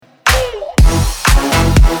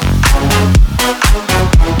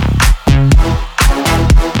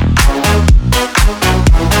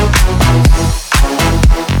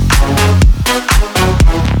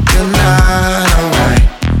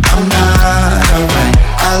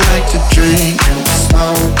to drink and to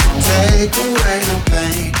smoke, take away the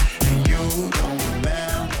pain, and you don't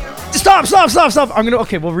remember. Stop.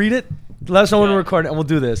 Okay, we'll read it. Let us know when we're recording, and we'll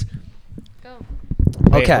do this. Go.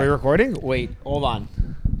 Wait, Okay. are we recording? Wait, hold on.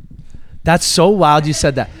 That's so wild you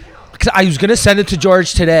said that. Because I was going to send it to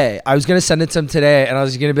George today. I was going to send it to him today, and I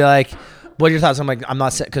was going to be like, what are your thoughts? I'm like, I'm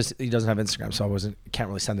not, because he doesn't have Instagram, so can't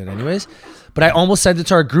really send it anyways. But I almost sent it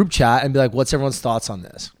to our group chat and be like, what's everyone's thoughts on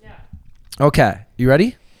this? Yeah. Okay, you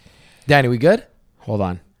ready? Danny, we good? Hold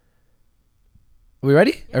on. Are we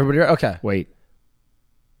ready? Everybody ready? Okay. Wait.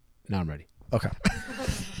 Now I'm ready. Okay.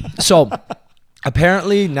 So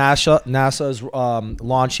apparently NASA is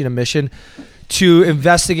launching a mission to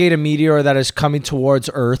investigate a meteor that is coming towards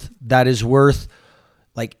Earth that is worth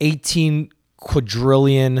like $18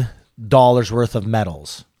 quadrillion worth of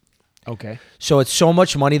metals. Okay. So it's so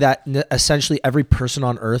much money that essentially every person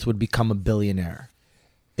on Earth would become a billionaire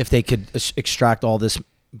if they could extract all this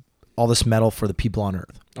metal for the people on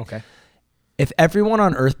Earth. Okay. If everyone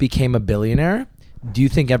on Earth became a billionaire, do you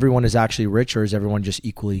think everyone is actually rich, or is everyone just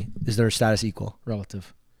equally? Is their status equal?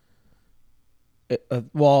 Relative.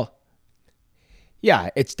 Well, yeah,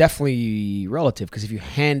 it's definitely relative because if you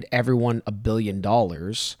hand everyone $1 billion,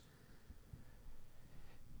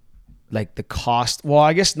 like the cost, well,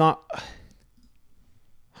 I guess not.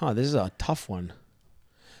 This is a tough one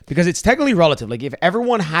because it's technically relative. Like if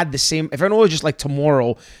everyone had the same, if everyone was just like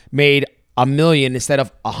tomorrow made $1 million instead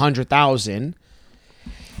of 100,000,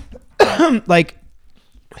 like.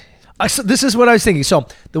 So this is what I was thinking. So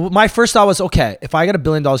my first thought was, okay, if I got $1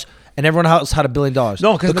 billion and everyone else had $1 billion,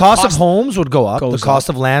 No, 'cause the the cost of cost homes would go up. The goes cost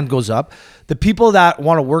of land goes up. The people that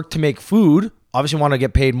want to work to make food obviously want to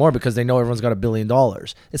get paid more because they know everyone's got $1 billion.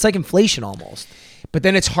 It's like inflation almost. But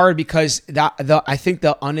then it's hard because I think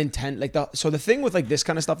the unintended so the thing with like this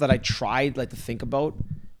kind of stuff that I tried like to think about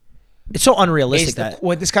It's so unrealistic is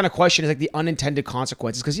with this kind of question is like the unintended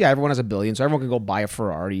consequences because everyone has $1 billion, so everyone can go buy a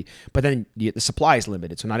Ferrari, but then the supply is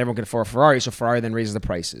limited, so not everyone can afford a Ferrari, so Ferrari then raises the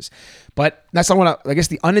prices. But that's not what I guess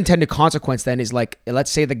the unintended consequence then is like,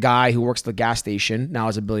 let's say the guy who works at the gas station now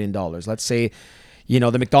has $1 billion. Let's say the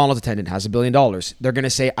McDonald's attendant has $1 billion. They're gonna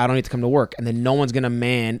say, I don't need to come to work, and then no one's gonna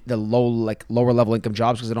man the lower level income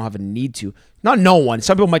jobs because they don't have a need to. Not no one.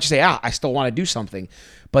 Some people might just say, I still want to do something,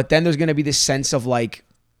 but then there's gonna be this sense of like,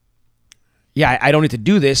 I don't need to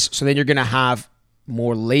do this. So then you're gonna have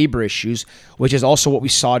more labor issues, which is also what we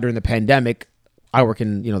saw during the pandemic. I work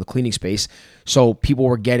in the cleaning space, so people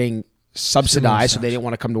were getting subsidized, so they didn't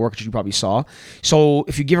want to come to work, which you probably saw. So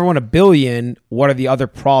if you give everyone $1 billion, what are the other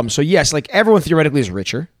problems? So yes, like everyone theoretically is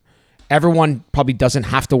richer. Everyone probably doesn't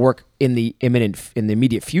have to work in the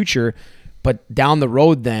immediate future, but down the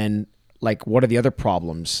road, then like what are the other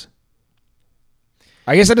problems?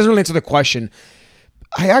 I guess that doesn't really answer the question.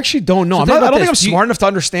 I actually don't know. So I don't think I'm smart enough to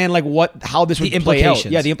understand like how this would play out.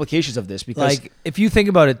 implications. Yeah, the implications of this because Like if you think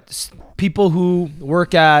about it, people who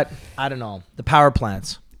work at, I don't know, the power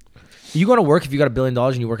plants. You go to work if you got $1 billion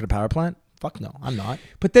and you work at a power plant? Fuck no, I'm not.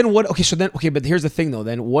 But then what? Okay, but here's the thing though.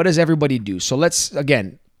 Then what does everybody do? So let's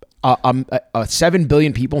again, 7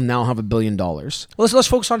 billion people now have $1 billion. Let's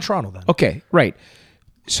focus on Toronto then. Okay, right.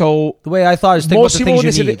 So The way I thought is think about most the people things would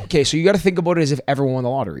you say need. okay, so you got to think about it as if everyone won the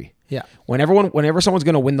lottery. Yeah. Whenever someone's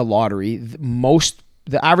going to win the lottery,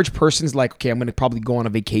 the average person's like, okay, I'm going to probably go on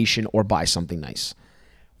a vacation or buy something nice.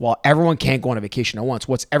 Well, everyone can't go on a vacation at once.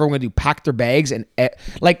 What's everyone going to do? Pack their bags and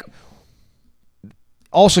like.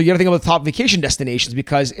 Also, you got to think about the top vacation destinations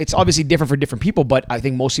because it's obviously different for different people. But I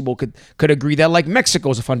think most people could agree that like Mexico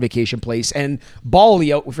is a fun vacation place, and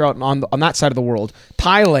Bali, if you're out on that side of the world,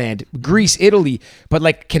 Thailand, Greece, Italy. But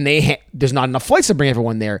like, there's not enough flights to bring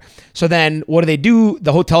everyone there. So then, what do?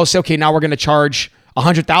 The hotels say, okay, now we're going to charge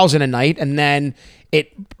 $100,000 a night, and then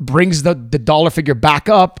it brings the dollar figure back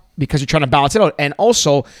up because you're trying to balance it out. And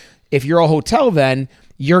also, if you're a hotel, then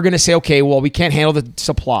you're going to say, okay, well, we can't handle the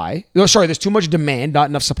supply. No, sorry, there's too much demand, not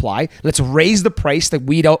enough supply. Let's raise the price to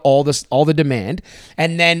weed out all the demand.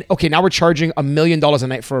 And then, okay, now we're charging $1 million a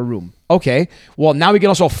night for a room. Okay, well, now we can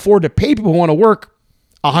also afford to pay people who want to work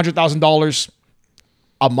 $100,000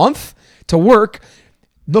 a month to work.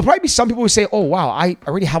 There'll probably be some people who say, oh, wow, I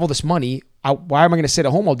already have all this money. Why am I going to sit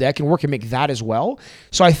at home all day? I can work and make that as well.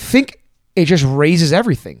 So I think it just raises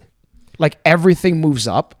everything. Like everything moves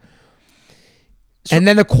up. And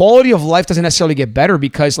then the quality of life doesn't necessarily get better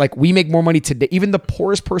because like we make more money today. Even the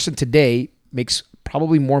poorest person today makes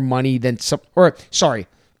probably more money than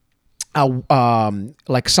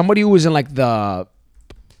like somebody who was in like call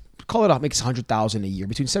it off, makes 100,000 a year,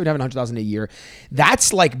 between 75 and 100,000 a year.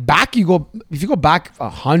 That's like if you go back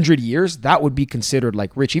 100 years, that would be considered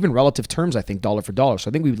like rich, even relative terms, I think, dollar for dollar.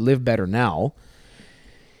 So I think we live better now.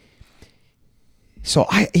 So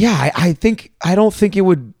I don't think it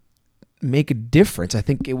would make a difference. I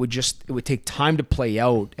think it would take time to play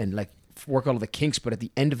out and like work out all the kinks. But at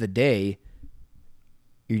the end of the day,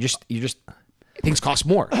 you're just things cost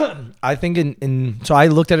more. I think so I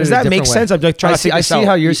looked at it. Does in a that different make way. sense? I'm like trying to I see, think I this see out.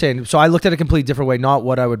 how you're saying. So I looked at it a completely different way. Not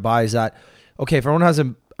what I would buy is that okay? If everyone has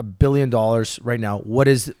 $1 billion right now,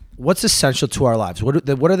 what's essential to our lives? What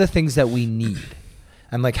are the things that we need,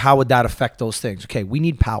 and like how would that affect those things? Okay, we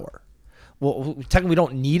need power. Well, technically we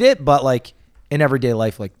don't need it, but like in everyday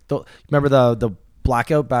life, like remember the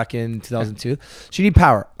blackout back in 2002? So you need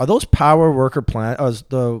power. Are those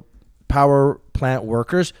the power plant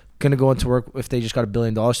workers going to go into work if they just got $1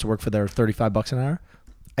 billion to work for their $35 an hour?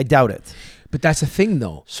 I doubt it. But that's the thing,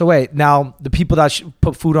 though. So wait, now the people that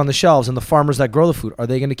put food on the shelves and the farmers that grow the food, are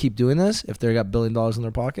they going to keep doing this if they got $1 billion in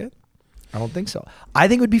their pocket? I don't think so. I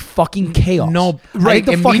think it would be fucking chaos. No, I right,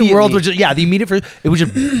 think the fucking world immediately. would the immediate it would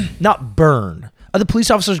just not burn. Are the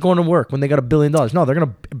police officers going to work when they got $1 billion? No, they're going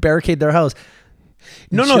to barricade their house.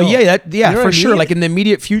 No, Chill. yeah, You know what for I sure. mean? Like in the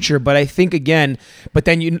immediate future, but I think again, but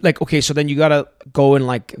then you like okay, so then you gotta go in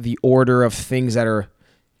like the order of things that are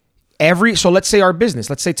so let's say our business,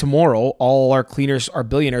 let's say tomorrow, all our cleaners are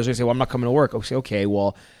billionaires. They say, well, I'm not coming to work. I'll say, okay,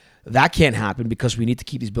 well, that can't happen because we need to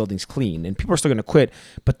keep these buildings clean, and people are still going to quit.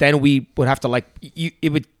 But then we would have to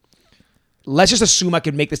let's just assume I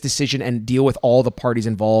could make this decision and deal with all the parties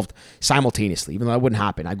involved simultaneously, even though that wouldn't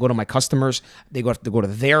happen. I go to my customers, they have to go to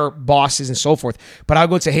their bosses and so forth. But I would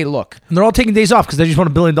go and say, hey, look. And they're all taking days off because they just want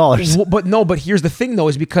 $1 billion. But here's the thing though,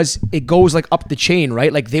 is because it goes like up the chain,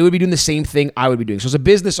 right? Like they would be doing the same thing I would be doing. So as a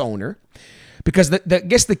business owner, because I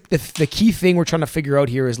guess the key thing we're trying to figure out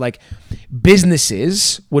here is like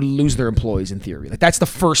businesses would lose their employees in theory. Like that's the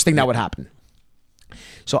first thing that would happen.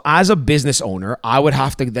 So as a business owner, I would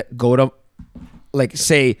have to go to like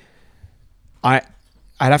say I'd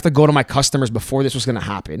have to go to my customers before this was going to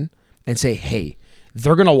happen and say, hey,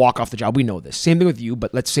 they're going to walk off the job. We know this. Same thing with you,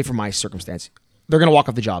 but let's say for my circumstance, they're going to walk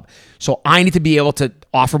off the job. So I need to be able to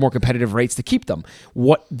offer more competitive rates to keep them.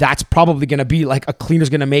 What that's probably going to be like a cleaner's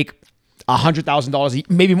going to make $100,000,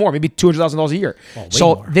 maybe more, maybe $200,000 a year.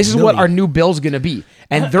 So more. this is what our new bill's going to be.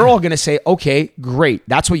 And they're all going to say, okay, great.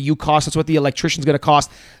 That's what you cost. That's what the electrician's going to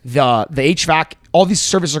cost. The HVAC, all these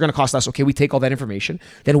services are going to cost us. Okay, we take all that information.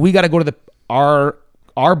 Then we got to go to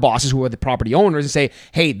our bosses who are the property owners and say,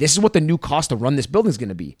 hey, this is what the new cost to run this building is going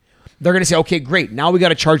to be. They're going to say, okay, great. Now we got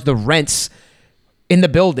to charge the rents in the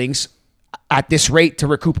buildings at this rate to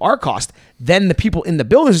recoup our cost. Then the people in the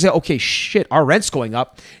buildings say, okay, shit, our rent's going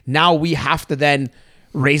up. Now we have to then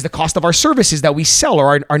raise the cost of our services that we sell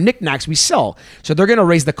or our knickknacks we sell. So they're going to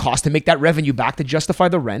raise the cost to make that revenue back to justify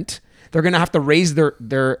the rent. They're going to have to raise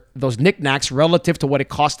those knickknacks relative to what it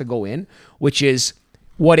costs to go in, which is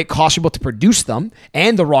what it costs people to produce them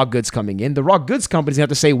and the raw goods coming in. The raw goods companies have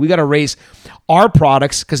to say, we got to raise our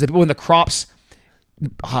products because the people in the crops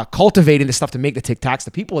cultivating the stuff to make the Tic Tacs,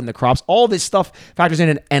 the people in the crops, all this stuff factors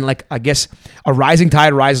in, and like I guess a rising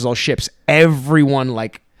tide rises all ships. Everyone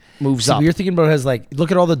like moves up. What you're thinking about it as like, look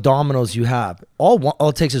at all the dominoes you have. All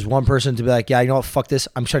it takes is one person to be like, yeah, you know what, fuck this,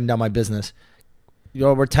 I'm shutting down my business. You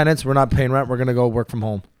know, we're tenants, we're not paying rent, we're gonna go work from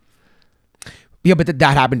home. Yeah, but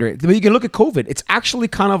that happened during. But you can look at COVID. It's actually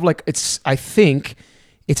kind of like I think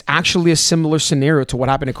it's actually a similar scenario to what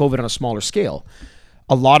happened in COVID on a smaller scale.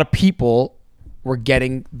 A lot of people were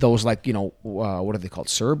getting those what are they called?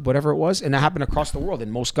 CERB, whatever it was. And that happened across the world in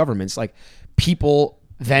most governments. Like people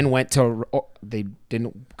then they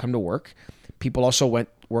didn't come to work. People also went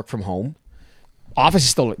work from home. Offices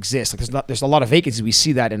still exist. Like there's a lot of vacancies. We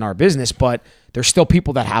see that in our business, but there's still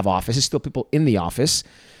people that have offices, still people in the office.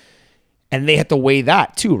 And they have to weigh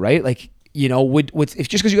that too, right? Like, if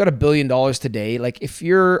just because you got $1 billion today, like if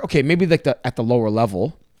you're, okay, maybe like at the lower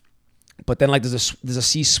level, but then like there's a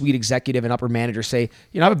C-suite executive and upper manager say,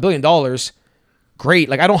 I have $1 billion, great.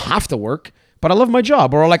 Like I don't have to work, but I love my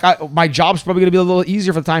job. Or like my job's probably gonna be a little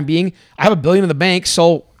easier for the time being. I have $1 billion in the bank,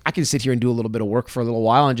 so I can sit here and do a little bit of work for a little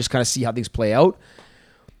while and just kind of see how things play out.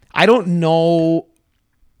 I don't know.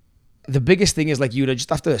 The biggest thing is like you just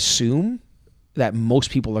have to assume that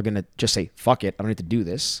most people are gonna just say, fuck it, I don't need to do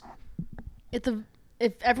this.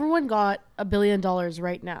 If everyone got $1 billion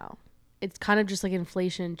right now, it's kind of just like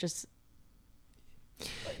inflation, just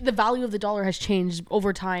the value of the dollar has changed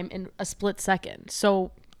over time in a split second.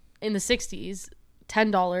 So in the 60s,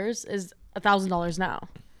 $10 is $1,000 now.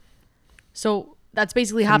 So that's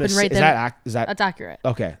basically happened right there. That's accurate.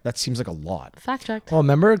 Okay, that seems like a lot. Fact checked. Oh,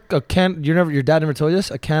 remember your dad never told you this?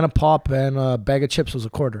 A can of pop and a bag of chips was a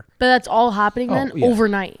quarter. But that's all happening then yeah.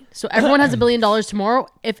 overnight. So everyone has $1 billion tomorrow.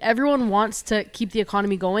 If everyone wants to keep the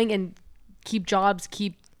economy going and keep jobs,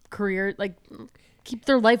 keep career, like keep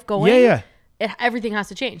their life going, Yeah. everything has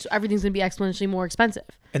to change. So everything's going to be exponentially more expensive.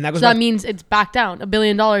 And that goes so that back- means it's back down. $1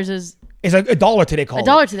 billion is It's like $1 today. Call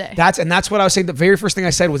 $1 today. That's what I was saying. The very first thing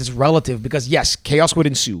I said was it's relative because yes, chaos would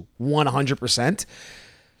ensue 100%.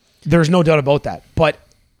 There's no doubt about that. But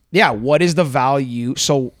yeah, what is the value?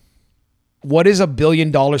 So what is $1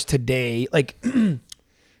 billion today? Like,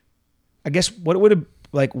 I guess what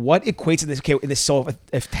equates in this? Okay, in this. So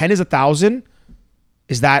if 10 is 1,000,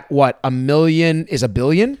 is that what? $1 million is $1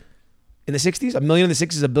 billion in the 60s? $1 million in the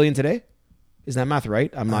 60s is $1 billion today? Is that math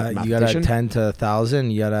right? I'm not a You got to mathematician. add 10 to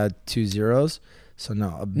 1,000. You got to add 2 zeros. So no.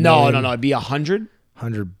 A No. million, It'd be 100.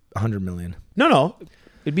 100 million. No.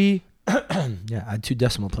 It'd be Yeah, add 2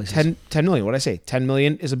 decimal places. 10 million. What did I say? 10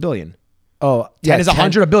 million is $1 billion. Oh, 10 is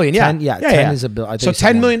 100 a billion. Yeah. 10, 10 is a bill. So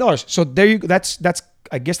 $10 million. So there you. That's.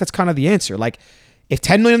 I guess that's kind of the answer. Like, if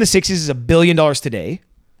 10 million in the 60s is $1 billion today.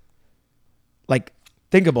 Like,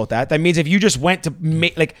 think about that. That means if you just went to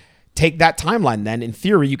take that timeline, then in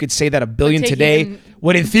theory you could say that $1 billion take it today and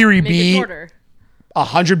would in theory make it be shorter.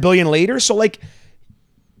 100 billion later. So like,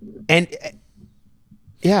 and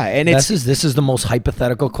it's This is the most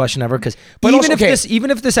hypothetical question ever because But even also, okay.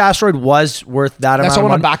 even if this asteroid was worth that That's amount what I of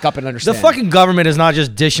want money, to back up and understand. the fucking government is not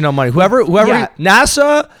just dishing out money. Whoever Yeah.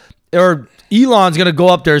 NASA or Elon's gonna go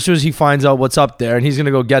up there as soon as he finds out what's up there, and he's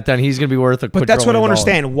gonna go get that, and he's gonna be worth a. But that's what I don't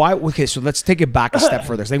understand. Why? Okay, so let's take it back a step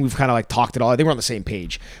further. I think we've kind of like talked it all. I think we're on the same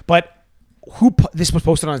page. But this was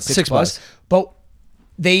posted on 6 6 Plus. But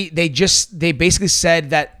they basically said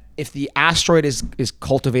that if the asteroid is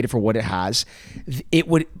cultivated for what it has,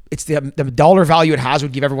 it's the dollar value it has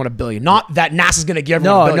would give everyone $1 billion. Not that NASA's going to give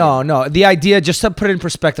everyone $1 billion. No. The idea, just to put it in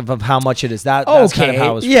perspective of how much it is, that's kind of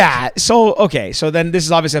how it's So then this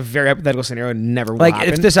is obviously a very hypothetical scenario. And never will like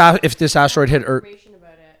happen. if this asteroid hit Earth. Information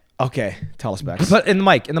about it. Okay, tell us, Bex. But in the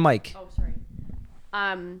mic. Oh, sorry.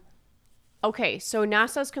 Okay, so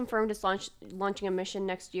NASA's confirmed it's launching a mission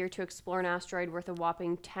next year to explore an asteroid worth a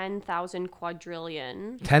whopping 10,000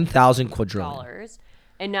 quadrillion 10,000 quadrillion. dollars,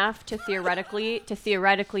 enough to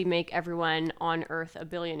theoretically make everyone on Earth a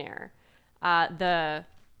billionaire. That's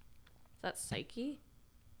Psyche.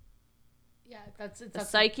 Yeah, that's The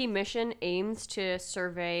Psyche mission aims to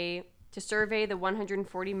survey the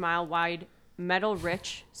 140-mile wide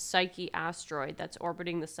metal-rich Psyche asteroid that's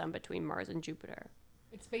orbiting the sun between Mars and Jupiter.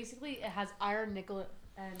 It's basically, it has iron, nickel,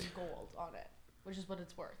 and gold on it, which is what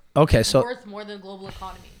it's worth. Okay, It's so worth more than the global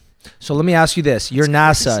economy. So let me ask you this. You're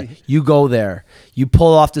NASA. You go there. You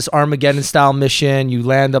pull off this Armageddon-style mission. You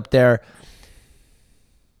land up there.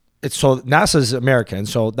 So NASA's American.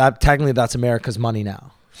 So technically that's America's money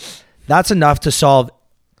now. That's enough to solve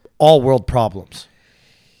all world problems.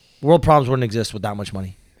 World problems wouldn't exist with that much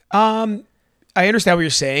money. I understand what you're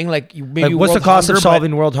saying. Like, maybe What's the world cost hunger, of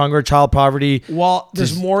solving world hunger, child poverty? Well,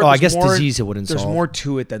 there's more. Oh, I there's guess more- disease it wouldn't There's solve. more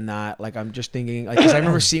to it than that. Like, I'm just thinking. Like, 'cause I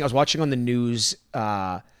remember seeing. I was watching on the news.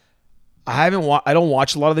 I don't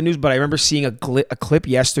watch a lot of the news, but I remember seeing a clip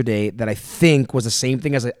yesterday that I think was the same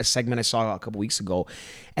thing as a segment I saw a couple weeks ago,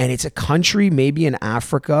 and it's a country maybe in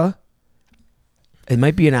Africa. It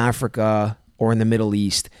might be in Africa or in the Middle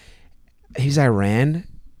East. He's Iran.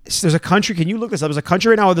 There's a country. Can you look this up? There's a country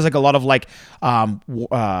right now where there's like a lot of like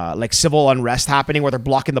civil unrest happening where they're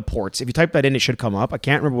blocking the ports. If you type that in, it should come up. I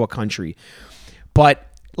can't remember what country, but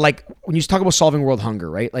like when you talk about solving world hunger,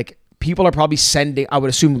 right? Like people are probably sending. I would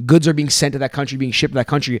assume goods are being sent to that country, being shipped to that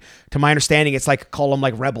country. To my understanding, it's like call them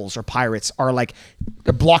like rebels or pirates are like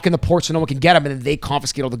they're blocking the ports so no one can get them, and then they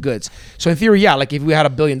confiscate all the goods. So in theory, yeah, like if we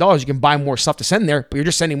had $1 billion, you can buy more stuff to send there, but you're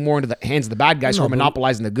just sending more into the hands of the bad guys who are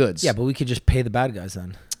monopolizing the goods. Yeah, but we could just pay the bad guys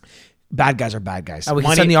then. Bad guys are bad guys. We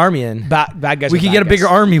can send the army in. Bad guys. We are could bad get a bigger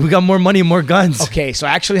guys. army. We got more money and more guns. Okay, so I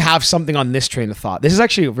actually have something on this train of thought. This is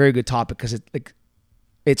actually a very good topic because I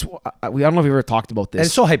don't know if we ever talked about this. And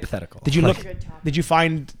it's so hypothetical. Did you look? Good topic. Did you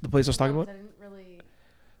find the place I was talking I about? didn't really.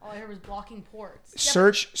 All I heard was blocking ports.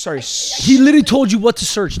 Search. Sorry. He literally told you what to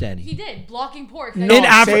search, Danny. He did blocking ports. No, in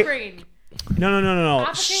Africa. No.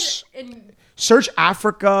 Africa in Search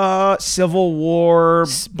Africa Civil War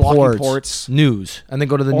blocking ports, news, and then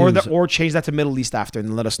go to the or news. or change that to Middle East after,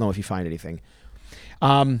 and let us know if you find anything.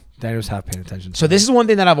 Danny was half paying attention. So this is one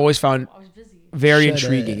thing that I've always found I was busy. very Shut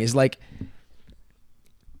intriguing up. is like,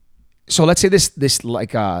 so let's say this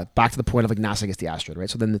like back to the point of like NASA gets the asteroid, right?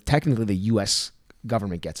 So then technically the U.S.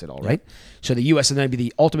 government gets it all, right? So the U.S. is going to be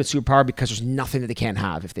the ultimate superpower because there's nothing that they can't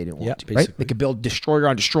have if they didn't want Yeah, to, right? basically. They could build destroyer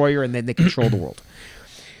on destroyer and then they control the world.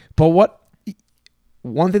 But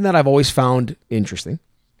one thing that I've always found interesting,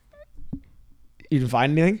 you didn't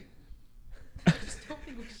find anything? I don't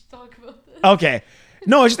think we should talk about this. Okay.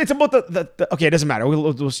 No, it's about the okay, it doesn't matter.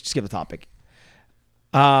 We'll skip the topic.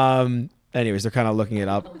 Anyways, they're kind of looking it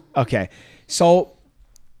up. Okay, so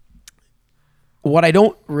what I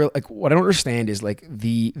don't understand is like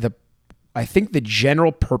the I think the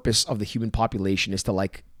general purpose of the human population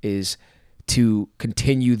is to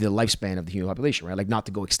continue the lifespan of the human population, right? Like not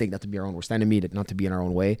to go extinct, not to be our own worst enemy, not to be in our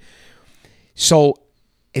own way. So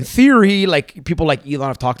in theory, like people like Elon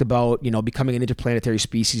have talked about, becoming an interplanetary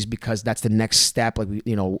species because that's the next step. Like,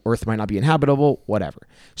 Earth might not be inhabitable, whatever.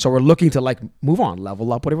 So we're looking to like move on,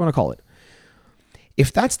 level up, whatever you want to call it.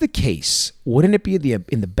 If that's the case, wouldn't it be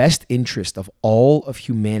in the best interest of all of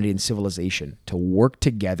humanity and civilization to work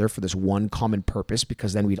together for this one common purpose?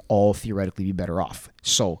 Because then we'd all theoretically be better off.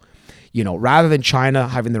 So, rather than China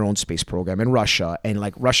having their own space program and Russia and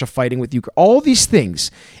like Russia fighting with Ukraine, all these things,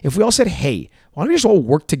 if we all said, hey, why don't we just all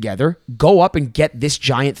work together, go up and get this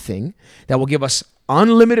giant thing that will give us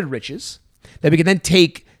unlimited riches that we can then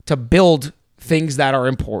take to build things that are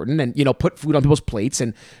important and, put food on people's plates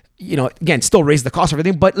and, again, still raise the cost of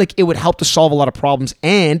everything, but like it would help to solve a lot of problems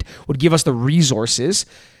and would give us the resources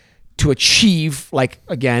to achieve, like,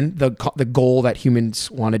 again, the goal that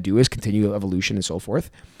humans want to do is continue evolution and so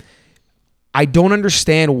forth. I don't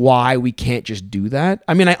understand why we can't just do that.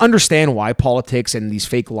 I mean, I understand why politics and these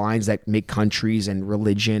fake lines that make countries and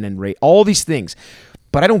religion and race, all these things,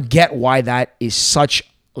 but I don't get why that is such,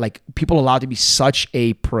 like, people allowed to be such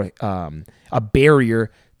a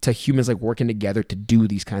barrier to humans like working together to do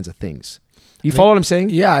these kinds of things. You follow what I'm saying?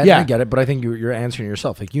 Yeah, I get it, but I think you're answering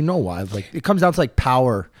yourself. Like, why? Like, it comes down to like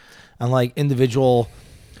power and like individual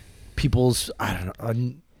people's, I don't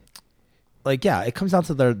know. Like, yeah, it comes down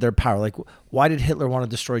to their power. Like, why did Hitler want to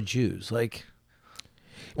destroy Jews? Like,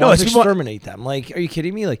 it's exterminate them. Like, are you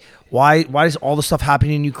kidding me? Like, why is all the stuff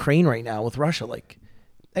happening in Ukraine right now with Russia? Like,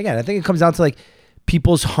 again, I think it comes down to like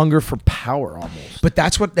people's hunger for power almost. But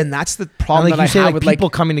that's the problem and, like, that I say, have like, with people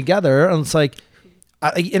coming together. And it's like,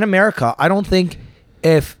 in America, I don't think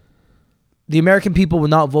if the American people would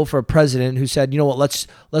not vote for a president who said, let's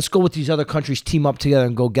go with these other countries, team up together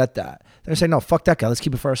and go get that. They're saying, no, fuck that guy. Let's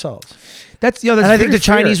keep it for ourselves. That's and I think the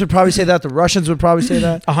Chinese would probably say that. The Russians would probably say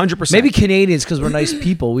that. 100%. Maybe Canadians, because we're nice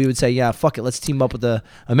people, we would say, yeah, fuck it. Let's team up with the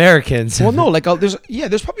Americans. Well, no, like there's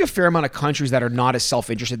probably a fair amount of countries that are not as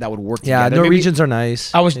self-interested that would work yeah, together. Norwegians are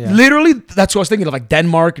nice. I was literally, that's what I was thinking of, like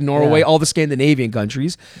Denmark, Norway, all the Scandinavian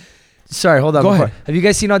countries. Sorry, hold on. Go ahead. Have you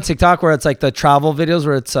guys seen on TikTok where it's like the travel videos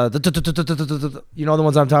where it's you know the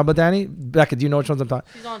ones I'm talking about, Danny? Becca, do you know which ones I'm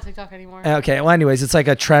talking? She's not on TikTok anymore. Okay. Well, anyways, it's like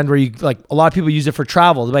a trend where you like a lot of people use it for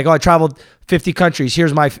travel. They're like, oh, I traveled 50 countries.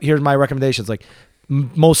 Here's my recommendations. Like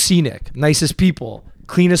most scenic, nicest people,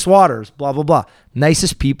 cleanest waters, blah blah blah.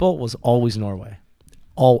 Nicest people was always Norway.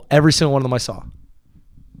 Every single one of them I saw.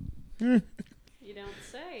 You don't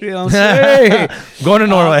say. You know what I'm saying? Going to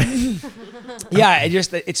Norway. Yeah,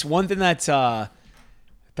 it's one thing that I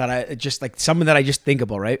just like something that I just think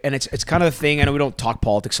about, right? And it's kind of the thing. I know we don't talk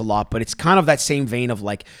politics a lot, but it's kind of that same vein of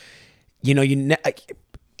like, maybe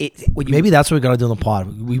that's what we got to do on the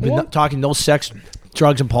pod. We've been talking no sex,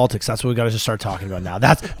 drugs, and politics. That's what we got to just start talking about now.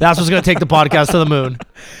 That's what's going to take the podcast to the moon.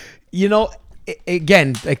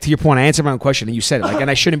 Again, like to your point, I answered my own question and you said it, like, and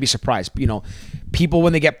I shouldn't be surprised. People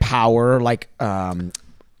when they get power, like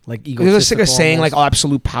there's a sick saying like, "Oh,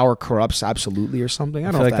 absolute power corrupts absolutely" or something.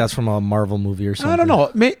 I don't feel know like that's from a Marvel movie or something. I don't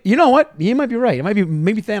know. You know what? You might be right. It might be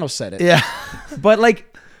maybe Thanos said it. Yeah, but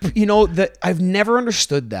like I've never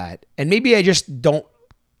understood that, and maybe I just don't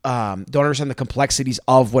understand the complexities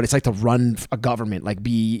of what it's like to run a government, like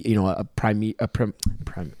be a prime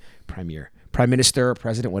minister,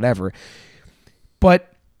 president, whatever. But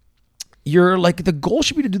you're like, the goal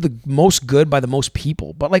should be to do the most good by the most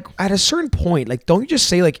people. But like at a certain point, like, don't you just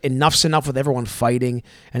say like enough's enough with everyone fighting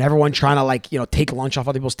and everyone trying to like, take lunch off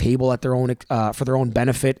other people's table at their own, for their own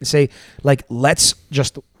benefit, and say like, let's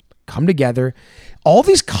just come together. All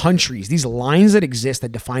these countries, these lines that exist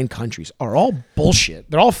that define countries are all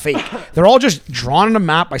bullshit. They're all fake. They're all just drawn on a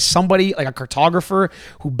map by somebody like a cartographer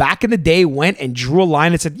who back in the day went and drew a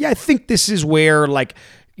line and said, yeah, I think this is where like,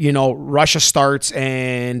 Russia starts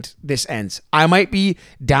and this ends. I might be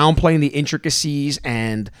downplaying the intricacies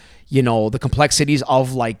and, the complexities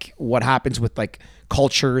of like what happens with like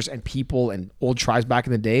cultures and people and old tribes back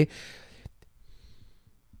in the day.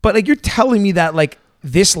 But like, you're telling me that like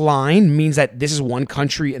this line means that this is one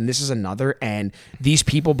country and this is another and these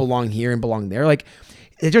people belong here and belong there. Like,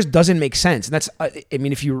 it just doesn't make sense. And that's, I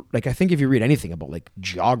mean, if you like, I think if you read anything about like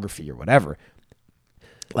geography or whatever,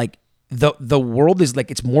 like, the world is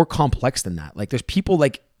like, it's more complex than that. Like there's people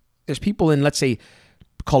in, let's say,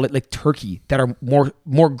 call it like Turkey, that are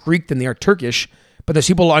more Greek than they are Turkish, but there's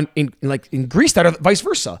people in Greece that are vice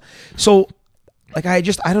versa. So like I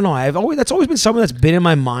don't know. That's always been something that's been in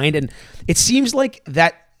my mind, and it seems like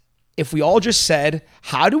that if we all just said,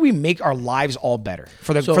 how do we make our lives all better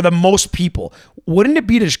for the most people? Wouldn't it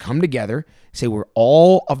be to just come together, say we're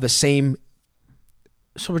all of the same?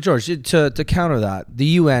 So, George, to counter that, the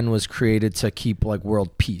UN was created to keep like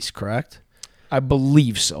world peace, correct? I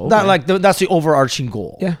believe so. That's the overarching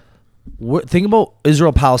goal. Yeah. Think about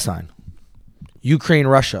Israel, Palestine, Ukraine,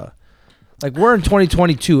 Russia. Like we're in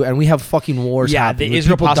 2022 and we have fucking wars. Yeah, happening the with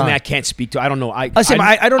Israel people Palestine dying. I can't speak to. I don't know. I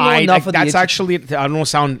don't know enough of the that's actually, I don't want to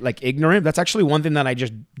sound like ignorant. That's actually one thing that I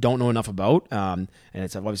just don't know enough about. And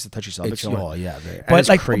it's obviously a touchy subject. It's, so oh yeah, very, but it's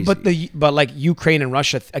like, crazy. but like Ukraine and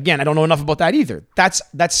Russia, again, I don't know enough about that either. That's.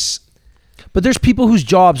 But there's people whose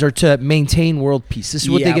jobs are to maintain world peace. This is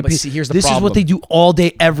what Yeah, they get but paid. see, here's the this is problem. what they do all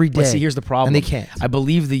day, every day. But see, here's the problem. And they can't. I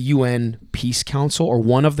believe the UN Peace Council or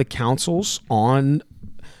one of the councils on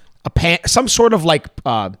some sort of like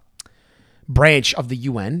branch of the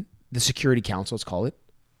UN, the Security Council, let's call it.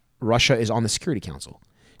 Russia is on the Security Council.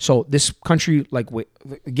 So this country, like,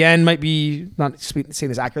 again, might be not saying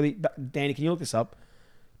this accurately. But Danny, can you look this up?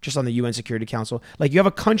 Just on the UN Security Council. Like, you have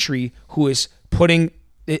a country who is putting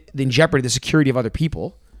in jeopardy the security of other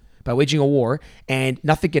people by waging a war, and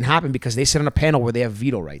nothing can happen because they sit on a panel where they have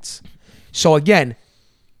veto rights. So again,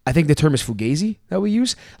 I think the term is fugazi that we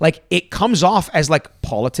use. Like, it comes off as like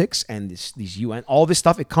politics and these UN, all this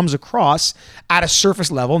stuff. It comes across at a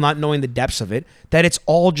surface level, not knowing the depths of it, that it's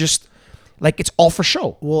all just like it's all for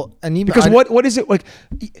show. Well, and even because what is it like?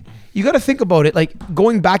 You got to think about it. Like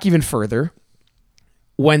going back even further,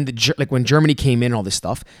 when when Germany came in and all this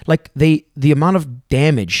stuff, like the amount of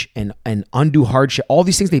damage and undue hardship, all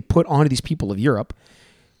these things they put onto these people of Europe.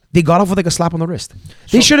 They got off with like a slap on the wrist.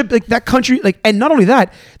 They should have like that country like, and not only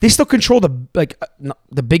that, they still control the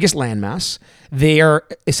biggest landmass. They are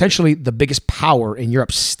essentially the biggest power in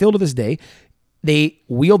Europe still to this day. They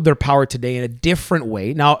wield their power today in a different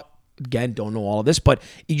way. Now, again, don't know all of this, but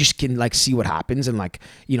you just can like see what happens, and like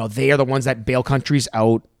they are the ones that bail countries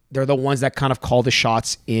out. They're the ones that kind of call the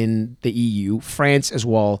shots in the EU. France as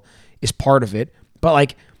well is part of it, but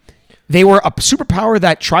like they were a superpower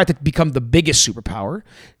that tried to become the biggest superpower.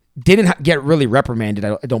 Didn't get really reprimanded,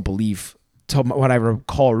 I don't believe, to what I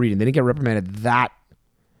recall reading. They didn't get reprimanded that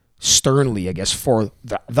sternly, I guess, for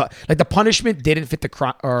the punishment didn't fit the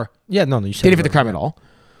crime, or you said didn't fit the crime at all.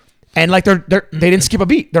 And like they didn't skip a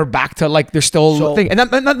beat. They're back to like they're still thing.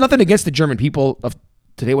 And nothing against the German people of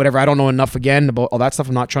today, whatever. I don't know enough again about all that stuff.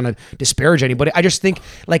 I'm not trying to disparage anybody. I just think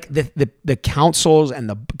like the councils and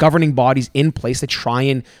the governing bodies in place to try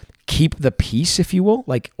and keep the peace, if you will,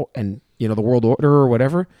 like and the world order or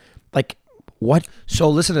whatever. Like what? So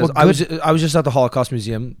listen to this. I was just at the Holocaust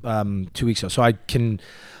Museum 2 weeks ago, so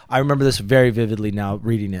I remember this very vividly now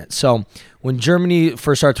reading it. So when Germany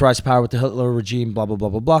first started to rise to power with the Hitler regime, blah blah blah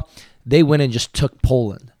blah blah, they went and just took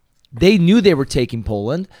Poland. They knew they were taking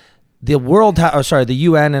Poland. The the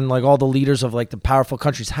UN and like all the leaders of like the powerful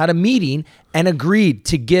countries had a meeting and agreed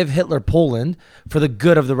to give Hitler Poland for the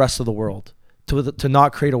good of the rest of the world, to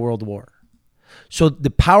not create a world war. So the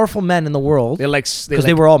powerful men in the world, because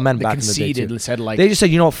they were all men back in the day too, and said like, they just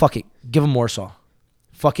said, fuck it, give them Warsaw.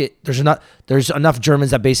 Fuck it. There's enough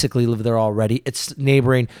Germans that basically live there already. It's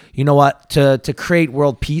neighboring. You know what? To create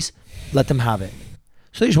world peace, let them have it.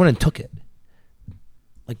 So they just went and took it.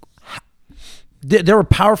 Like there were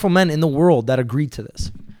powerful men in the world that agreed to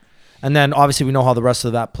this. And then obviously we know how the rest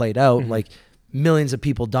of that played out. Mm-hmm. Like millions of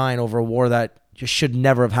people dying over a war that just should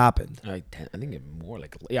never have happened. I think it more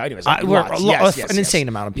like anyways, an insane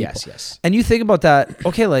amount of people. Yes. And you think about that,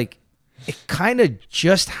 okay, like it kind of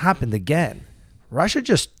just happened again. Russia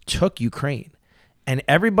just took Ukraine, and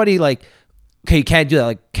everybody like, okay, you can't do that.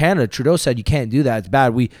 Like Canada, Trudeau said you can't do that. It's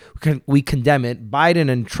bad. We condemn it. Biden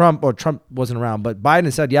and Trump wasn't around, but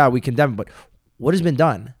Biden said, yeah, we condemn it. But what has been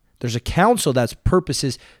done? There's a council that's purpose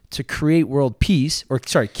is to create world peace,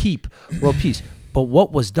 keep world peace. But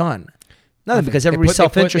what was done? Nothing, because everybody's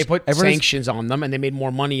self-interest. They put sanctions on them, and they made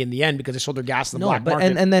more money in the end because they sold their gas in the black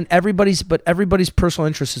market. And then everybody's personal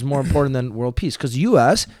interest is more important than world peace, because the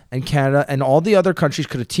U.S. and Canada and all the other countries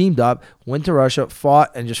could have teamed up, went to Russia, fought,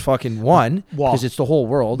 and just fucking won, because it's the whole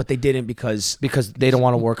world. But they didn't because they don't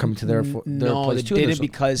want a war coming to their place too. They didn't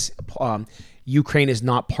because Ukraine is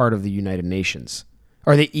not part of the United Nations,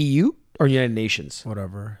 or the EU, or United Nations.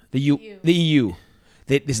 Whatever. The EU.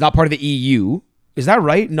 It's not part of the EU. Is that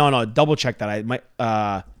right? No. Double check that.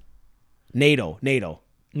 NATO. Yeah.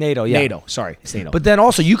 NATO. Sorry, it's NATO. But then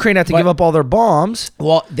also Ukraine had to give up all their bombs.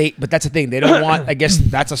 Well, but that's the thing. They don't want. I guess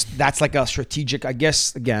that's like a strategic. I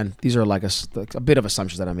guess again, these are like a bit of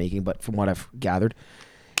assumptions that I'm making, but from what I've gathered,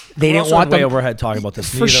 they We're didn't also want way them overhead talking about this.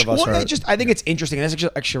 for Neither sure. of us Well, are. I think it's interesting, and that's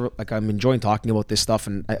actually like I'm enjoying talking about this stuff,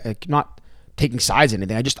 and I'm not taking sides or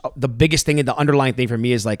anything. I just the biggest thing and the underlying thing for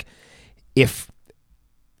me is like if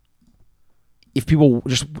people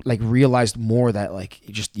just like realized more that like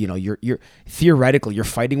just you're theoretically you're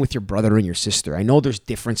fighting with your brother and your sister. I know there's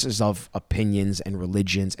differences of opinions and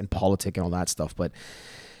religions and politics and all that stuff, but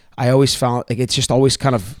I always found like it's just always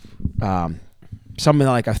kind of something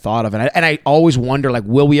that like I've thought of, and I always wonder like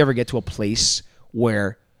will we ever get to a place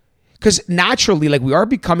where, because naturally like we are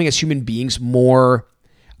becoming as human beings more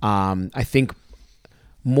I think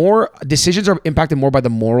more decisions are impacted more by the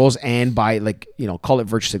morals and by like call it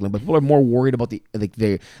virtue signaling, but people are more worried about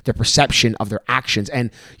their perception of their actions.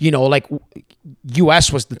 And like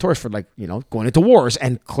US was notorious for like going into wars,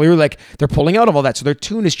 and clearly like they're pulling out of all that, so their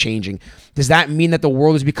tune is changing. Does that mean that the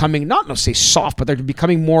world is becoming not say soft, but they're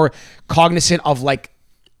becoming more cognizant of like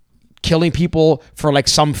killing people for like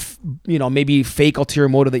some maybe fake ulterior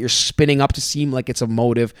motive that you're spinning up to seem like it's a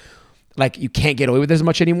motive? Like you can't get away with it as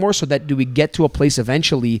much anymore. So that do we get to a place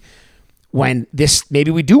eventually when this,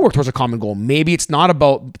 maybe we do work towards a common goal? Maybe it's not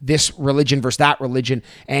about this religion versus that religion,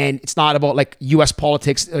 and it's not about like US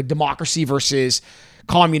politics, democracy versus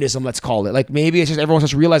communism, let's call it. Like maybe it's just everyone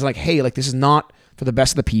starts realizing like, hey, like this is not for the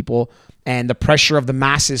best of the people, and the pressure of the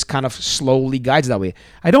masses kind of slowly guides that way.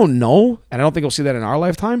 I don't know, and I don't think we'll see that in our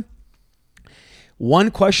lifetime.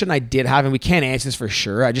 One question I did have, and we can't answer this for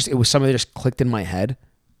sure, it was something that just clicked in my head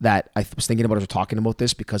that I was thinking about as we're talking about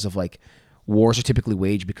this, because of like wars are typically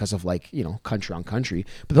waged because of like, country on country,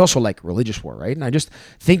 but also like religious war, right? And I just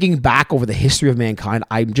thinking back over the history of mankind,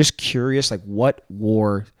 I'm just curious, like what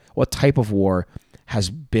type of war has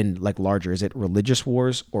been like larger? Is it religious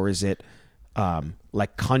wars or is it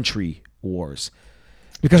like country wars?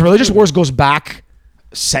 Because religious wars goes back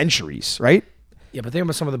centuries, right? Yeah, but think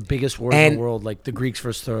about some of the biggest wars in the world, like the Greeks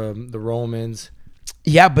versus the Romans.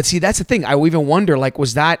 Yeah, but see, that's the thing. I even wonder, like,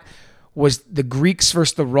 was the Greeks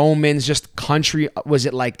versus the Romans just country? Was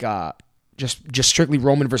it like just strictly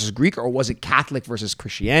Roman versus Greek, or was it Catholic versus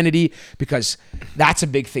Christianity? Because that's a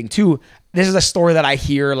big thing too. This is a story that I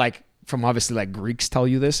hear like from obviously like Greeks tell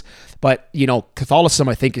you this, but Catholicism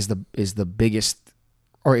I think is the biggest,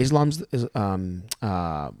 or Islam is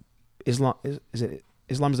it?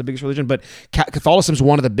 Islam is the biggest religion, but Catholicism is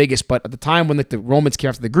one of the biggest. But at the time when like the Romans came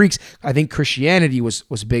after the Greeks, I think Christianity was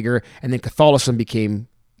bigger, and then Catholicism became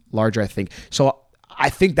larger, I think. So I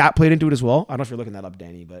think that played into it as well. I don't know if you're looking that up,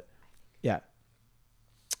 Danny, but yeah.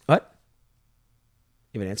 What?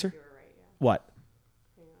 You have an answer? What?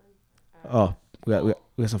 Oh, we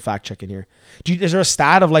got some fact checking here. Is there a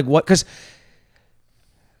stat of like what? Because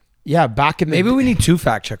back in the Maybe we need two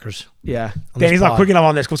fact checkers. yeah. on Danny's this not pod. quick enough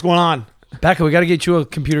on this. What's going on? Becca, we got to get you a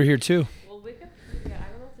computer here too. Well, Wikipedia, I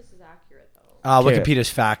don't know if this is accurate though. Okay. Wikipedia's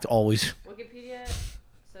fact always. Wikipedia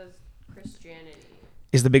says Christianity.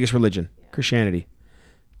 Is the biggest religion, Christianity.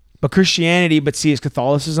 But see, is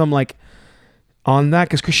Catholicism like on that?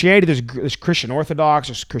 Because Christianity, there's Christian Orthodox,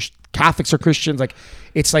 there's Catholics are Christians. Like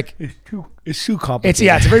it's like It's too complicated.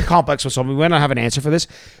 it's a very complex one. So we might not have an answer for this.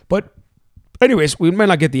 But anyways, we might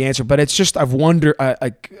not get the answer. But it's just I was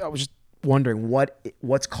just wondering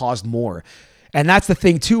what's caused more. And that's the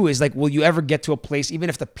thing too, is like, will you ever get to a place, even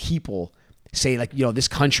if the people say like, this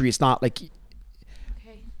country, it's not like,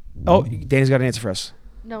 Okay. oh, Danny's got an answer for us.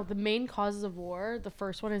 No, the main causes of war, the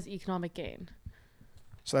first one is economic gain.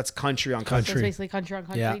 So that's country on So Country. it's basically country on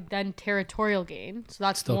country. Yeah. Then territorial gain. So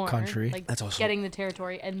that's Still more country. like That's also- getting the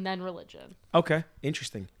territory, and then religion. Okay,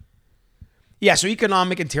 interesting. Yeah, so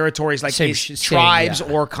economic and territories like Same is same, tribes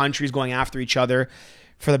yeah. or countries going after each other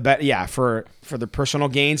for the for the personal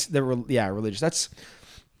gains. Religious.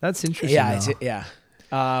 That's interesting. Yeah.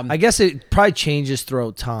 I guess it probably changes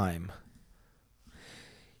throughout time.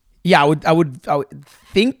 Yeah, I would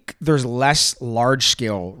think there's less large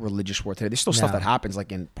scale religious war today. There's still stuff Yeah. that happens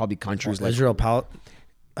like in probably countries like Israel,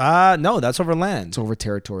 no, that's over land. it's over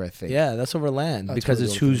territory. I think. Yeah, that's over land That's because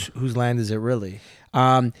really it's whose land is it really?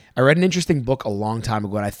 I read an interesting book a long time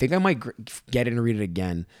ago, and I think I might get it and read it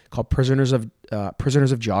again, called Prisoners of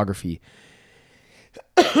Geography.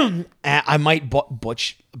 I might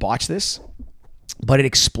botch this, but it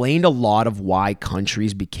explained a lot of why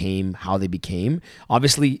countries became how they became.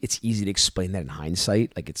 Obviously, it's easy to explain that in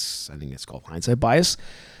hindsight. Like I think it's called hindsight bias.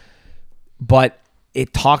 But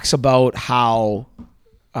it talks about how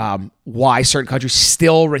why certain countries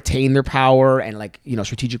still retain their power and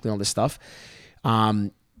strategically all this stuff. If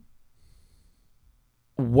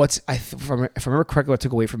I remember correctly, what I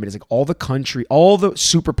took away from it is like all the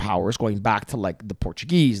superpowers going back to like the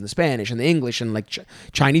Portuguese and the Spanish and the English and like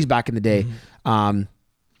Chinese back in the day,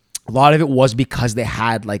 a lot of it was because they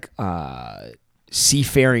had like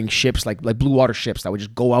seafaring ships, like blue water ships that would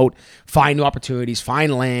just go out, find new opportunities,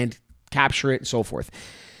 find land, capture it, and so forth.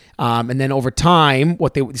 And then over time,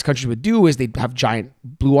 what these countries would do is they'd have giant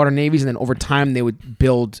blue water navies, and then over time they would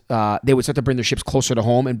build, they would start to bring their ships closer to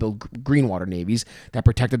home and build green water navies that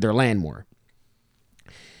protected their land more.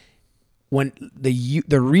 When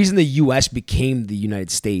the reason the U.S. became the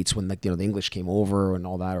United States, when the English came over and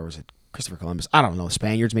all that, or was it Christopher Columbus? I don't know.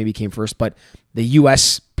 Spaniards maybe came first, but the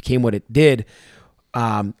U.S. became what it did,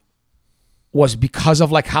 was because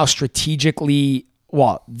of like how strategically,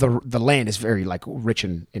 well, the land is very like rich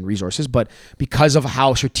in resources, but because of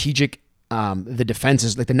how strategic the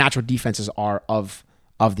defenses, like the natural defenses are of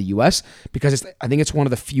the U.S. Because I think it's one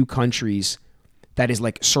of the few countries that is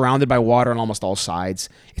like surrounded by water on almost all sides.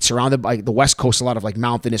 It's surrounded by the West Coast, a lot of like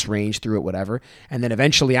mountainous range through it, whatever. And then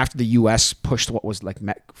eventually, after the U.S. pushed what was like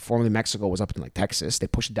formerly Mexico was up in like Texas, they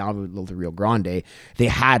pushed it down a little to Rio Grande.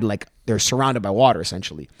 They're surrounded by water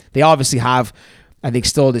essentially. They obviously have, I think,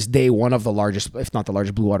 still to this day, one of the largest, if not the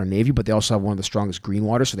largest, blue water navy, but they also have one of the strongest green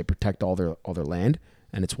water, so they protect all their land.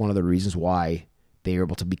 And it's one of the reasons why they are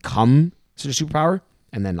able to become such a superpower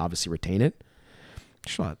and then obviously retain it.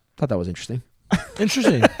 I thought that was interesting.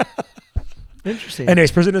 Interesting. Interesting.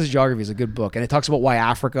 Anyways, Prisoners of Geography is a good book, and it talks about why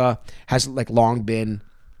Africa has like long been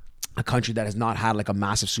a country that has not had like a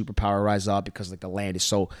massive superpower rise up because like the land is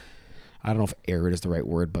so, I don't know if arid is the right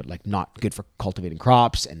word, but like not good for cultivating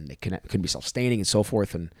crops, and it couldn't be self-sustaining and so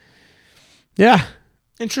forth. And yeah,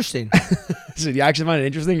 Interesting. so you actually find it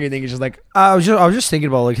interesting, or you think it's just like I was just thinking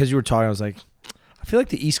about, like, as you were talking, I was like, I feel like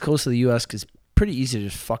the East Coast of the U.S. is pretty easy to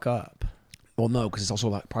just fuck up. well, no, because it's also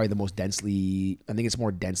like probably the most densely. I think it's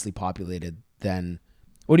more densely populated than.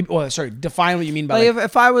 Sorry, define what you mean by Like,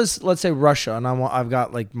 if I was, let's say, Russia, and I've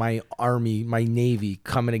got like my army, my navy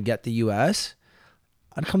coming to get the U.S.,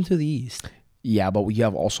 I'd come to the East. Yeah, but you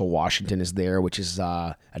have also Washington is there, which is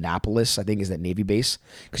Annapolis, I think, is that Navy base.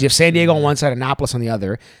 Because you have San Diego on one side, Annapolis on the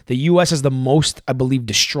other. The U.S. has the most, I believe,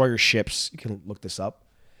 destroyer ships. You can look this up.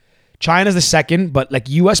 China's the second, but like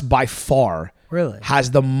U.S. by far Really?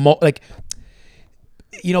 has the most. Like,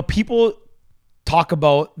 people talk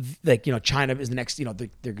about like China is the next they're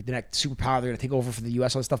the next superpower. They're gonna take over for the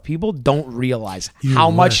U.S. all this stuff. People don't realize how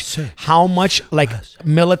much like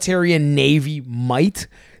military and navy might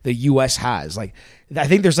the U.S. has. Like, I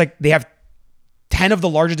think there's like they have 10 of the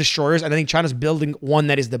largest destroyers, and I think China's building one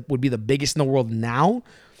that would be the biggest in the world now.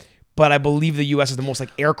 But I believe the U.S. is the most like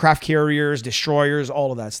aircraft carriers, destroyers,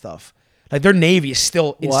 all of that stuff. Like their navy is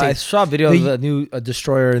still insane. Well, I saw a video of a new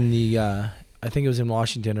destroyer in the I think it was in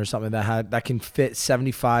Washington or something that can fit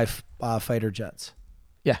 75 fighter jets.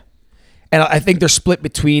 Yeah, and I think they're split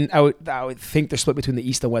between. I would think they're split between the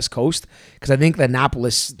East and West Coast, because I think the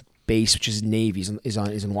Annapolis base, which is Navy, is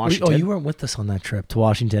in Washington. Oh, you weren't with us on that trip to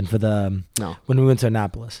Washington for the No. when we went to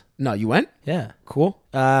Annapolis. No, you went? Yeah. Cool.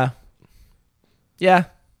 Yeah.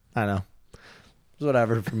 I know. It was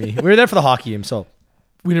whatever for me. We were there for the hockey game, so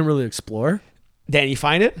we didn't really explore. Dan, you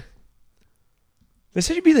find it? This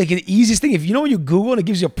should be like the easiest thing. If you know when you Google and it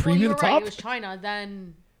gives you a Well, preview you're at the right. top. It was China.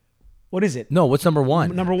 Then What is it? No, what's number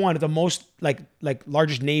one? Number one, the most like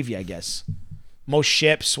largest navy, I guess. Most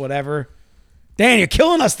ships, whatever. Dan, you're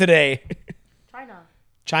killing us today. China,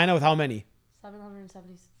 China with how many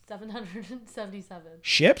 777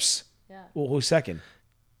 ships? Yeah, Well, who's second?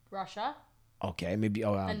 Russia Okay, maybe.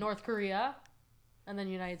 and North Korea, and then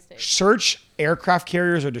United States. Search aircraft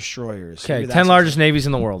carriers or destroyers. Okay, Maybe that's 10 largest navies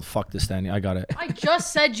in the world. Fuck this, Danny. I got it. I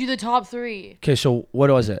just said you the top three: Okay, so what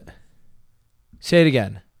was it? Say it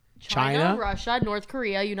again. China? Russia, North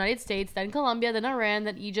Korea, United States, then Colombia, then Iran,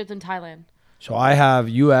 then Egypt, and Thailand. So I have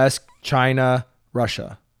U.S., China,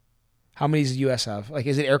 Russia. How many does the U.S. have? Like,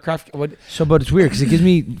 is it aircraft? What? So, but it's weird because it gives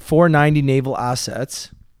me 490 naval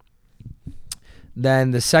assets.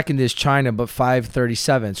 Then the second is China, but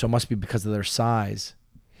 537. So it must be because of their size.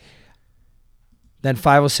 Then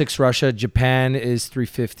 506 Russia. Japan is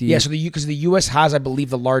 350. Yeah, so because the U.S. has, I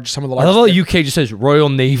believe, some of the I largest. love how the UK just says Royal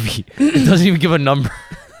Navy. It doesn't even give a number.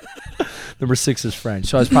 Number 6 is French.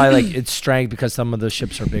 So it's probably like its strength because some of the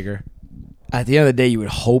ships are bigger. At the end of the day, you would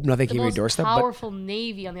hope nothing The came to your most doorstep. But powerful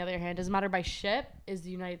navy, on the other hand, doesn't matter by ship, is the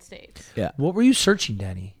United States. Yeah. What were you searching,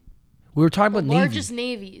 Danny? We were talking The about Navy. largest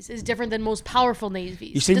navies is different than most powerful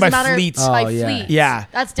navies. You're saying Doesn't by matter fleets. By Oh, yeah. fleets. yeah,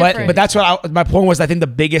 That's different. But that's what my point was. I think the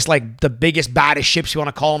biggest, baddest ships you want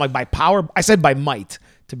to call them, like by power. I said by might.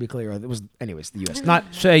 To be clear, it was anyways the U.S. Not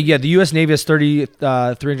So yeah, the U.S. Navy has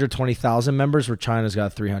 320,000 members, where China's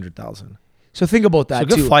got 300,000. so. Think about that So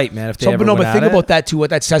good too. fight, man. If they So, ever but no, went but at think it. about that too. What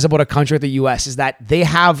that says about a country like the U.S. is that they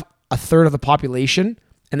have a third of the population,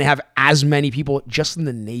 and they have as many people just in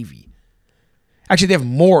the Navy. Actually, they have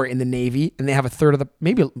more in the Navy, and they have a third of the,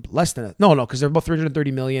 maybe less than no, because they're about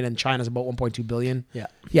 330 million, and China's about 1.2 billion.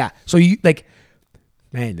 Yeah. So you like,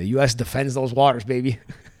 man, the U.S. defends those waters, baby.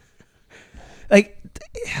 Like,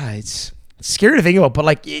 yeah, it's scary to think about, but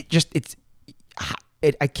like,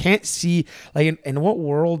 I can't see like in what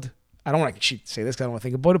world. I don't want to say this because I don't want to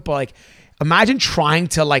think about it, but like, imagine trying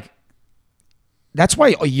to like. That's why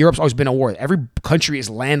Europe's always been a war. Every country is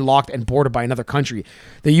landlocked and bordered by another country.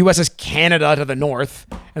 The U.S. is Canada to the north,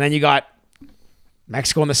 and then you got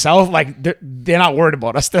Mexico in the south. Like they're not worried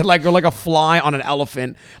about us. They're like a fly on an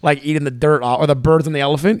elephant, like eating the dirt off, or the birds on the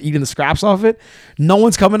elephant eating the scraps off it. No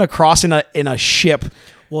one's coming across in a ship.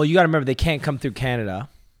 Well, you got to remember they can't come through Canada.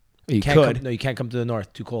 You Can't could. come, no, you can't come to the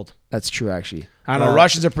north. Too cold. That's true, actually. I don't know.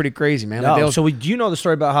 Russians are pretty crazy, man. No, Like, so do you know the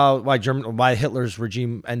story about why Hitler's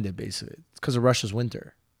regime ended? Basically, it's because of Russia's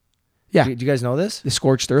winter. yeah, Do you guys know this? the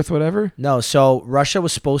scorched earth, whatever. No. So Russia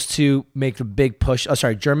was supposed to make the big push. Oh,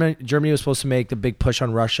 sorry, Germany was supposed to make the big push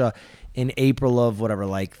on Russia in April of whatever,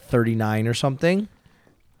 like 39 or something.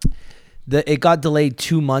 It got delayed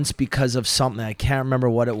 2 months because of something. I can't remember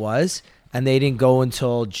what it was, and they didn't go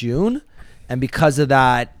until June. And because of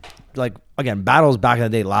that, like, again, battles back in the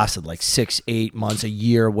day lasted like 6-8 months, a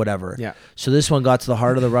year, whatever. Yeah. So this one got to the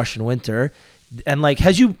heart of the Russian winter, and like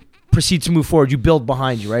as you proceed to move forward, you build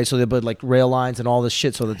behind you, right? So they build like rail lines and all this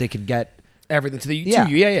shit so that they could get Everything to the Yeah.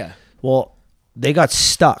 to you. Yeah. Well, they got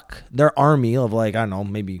stuck. Their army of like, I don't know,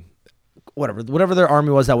 maybe whatever their army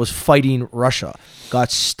was that was fighting Russia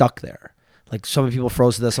got stuck there. Like some people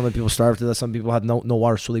froze to death, some people starved to death, some people had no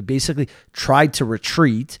water. So they basically tried to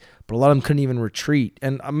retreat, but a lot of them couldn't even retreat.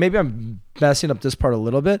 And maybe I'm messing up this part a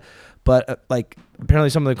little bit, but like apparently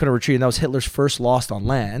some of them couldn't retreat, and that was Hitler's first loss on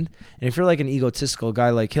land. And if you're like an egotistical guy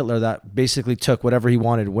like Hitler that basically took whatever he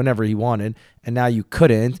wanted, whenever he wanted, and now you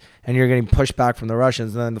couldn't, and you're getting pushed back from the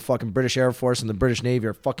Russians, and then the fucking British Air Force and the British Navy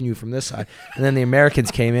are fucking you from this side, and then the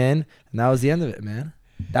Americans came in, and that was the end of it, man.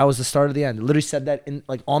 That was the start of the end. It literally said that in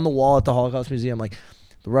like on the wall at the Holocaust Museum, like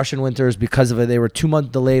the Russian winters, because of it, they were 2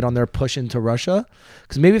 months delayed on their push into Russia.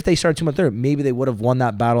 Because maybe if they started 2 months later, maybe they would have won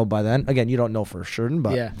that battle by then. Again, you don't know for certain,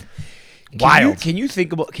 but Yeah. wild. Can you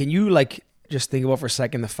think about? Can you like just think about for a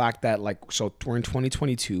second the fact that like so we're in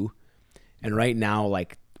 2022, and right now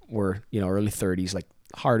like we're early 30s. Like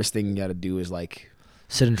hardest thing you got to do is like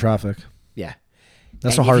Sit in traffic. yeah.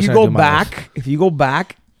 That's And the hardest if thing you I do go in my life. back, if you go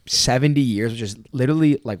back 70 years, which is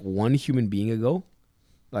literally like one human being ago,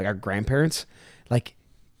 like our grandparents, like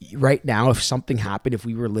right now, if something happened, if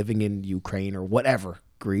we were living in Ukraine or whatever,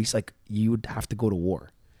 Greece, like you would have to go to war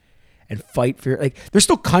and fight for like there's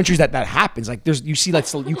still countries that happens. Like you see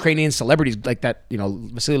like Ukrainian celebrities like that,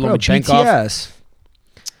 Vasily Bro, Lomachenko. BTS.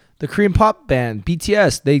 The Korean pop band,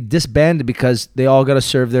 BTS, they disbanded because they all got to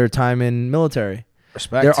serve their time in military.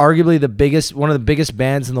 Respect. They're arguably one of the biggest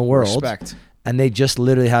bands in the world. Respect. And they just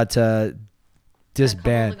literally had to A couple of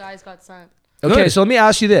disband. the guys got sent. Okay, Good. so let me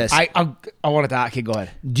ask you this. I wanted to. Okay, go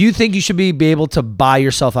ahead. Do you think you should be able to buy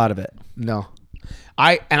yourself out of it? No,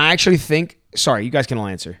 I actually think. Sorry, you guys can all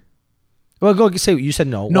answer. Well, go say you said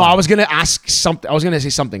no. No, Why? I was gonna ask something. I was gonna say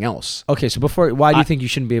something else. Okay, so why do you think you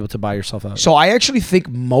shouldn't be able to buy yourself out? So I actually think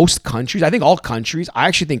most countries, I think all countries, I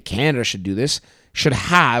actually think Canada should do this, should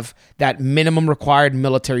have that minimum required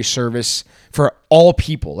military service for all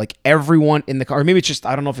people, like everyone in the or maybe it's just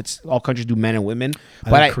I don't know if it's all countries do men and women,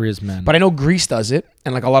 but think Korea's men. But I know Greece does it,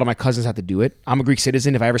 and like a lot of my cousins have to do it. I'm a Greek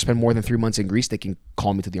citizen. If I ever spend more than 3 months in Greece, they can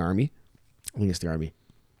call me to the army. I think it's the army.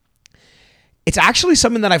 It's actually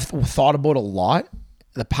something that I've thought about a lot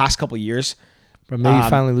the past couple of years. But maybe you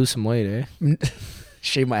finally lose some weight, eh?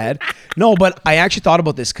 Shave my head. No, but I actually thought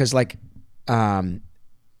about this because like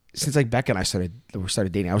since like Becca and I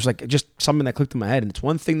started dating, I was like just something that clicked in my head, and it's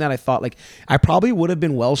one thing that I thought like I probably would have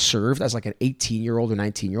been well served as like an 18-year-old or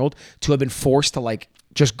 19-year-old to have been forced to like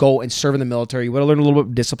just go and serve in the military. You would have learned a little bit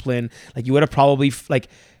of discipline. Like you would have probably like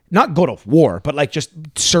not go to war, but like just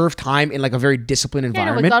serve time in like a very disciplined Yeah, no,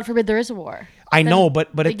 environment. like God forbid there is a war. I know, but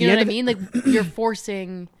at Like, the you know end what I mean? Like you're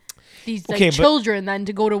forcing these like Okay, but- children then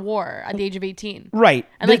to go to war at the age of 18. right?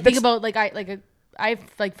 And like think That's- about like I have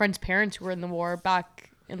like friends' parents who were in the war back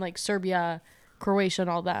in like Serbia, Croatia, and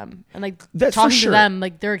all them, and like That's for talking sure. to them,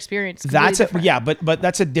 like their experience. That's completely different. yeah, but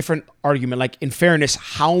that's a different argument. Like in fairness,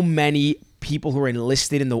 how many people who are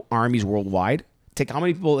enlisted in the armies worldwide? Take how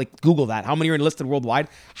many people like Google that? How many are enlisted worldwide?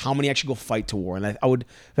 How many actually go fight to war? And I would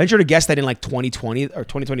venture to guess that in like 2020 or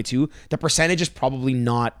 2022, the percentage is probably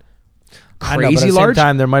not I know, but crazy at the large. same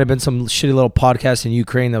time, there might have been some shitty little podcast in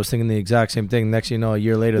Ukraine that was thinking the exact same thing. Next thing you know, a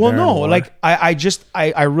year later, Well, they're in no, war. like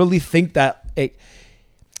I really think that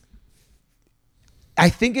I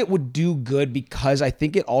think it would do good because I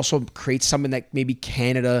think it also creates something that maybe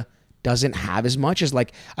Canada doesn't have as much, as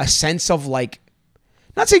like a sense of like,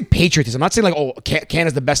 not saying patriotism, I'm not saying like, oh,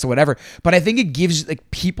 Canada's the best or whatever, but I think it gives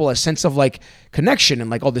like people a sense of like connection and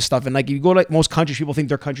like all this stuff. And like you go to like most countries, people think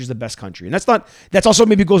their country's the best country. And that's also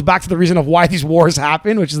maybe goes back to the reason of why these wars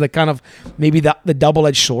happen, which is like kind of maybe the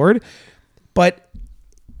double-edged sword. But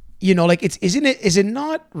you know, like is it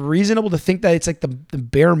not reasonable to think that it's like the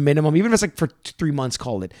bare minimum, even if it's like for 3 months,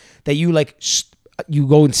 call it, that you like you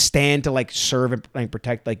go and stand to like serve and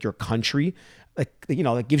protect like your country, like, you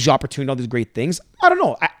know, that gives you opportunity, all these great things. I don't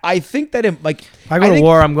know. I think that it, like, If I go to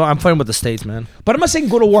war, I'm fighting with the States, man. but I'm not saying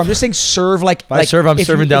go to war. I'm just saying serve. Like, If I serve, I'm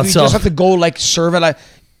serving down if you south. just have to go like serve at.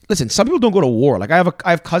 Listen, some people don't go to war. Like I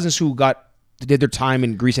have cousins who did their time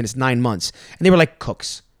in Greece and it's 9 months, and they were like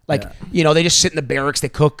cooks. Like, you know, they just sit in the barracks, they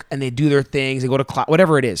cook, and they do their things. They go to class,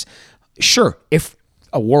 whatever it is. Sure, if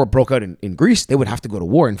a war broke out in Greece, they would have to go to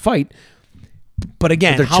war and fight. But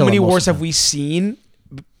again, they're how chilling many most wars of the have we seen?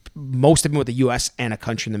 Most of them with the U.S. and a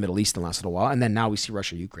country in the Middle East in the last little while. And then now we see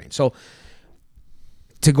Russia, Ukraine. So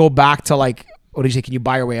to go back to like, what did you say? Can you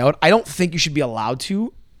buy your way out? I don't think you should be allowed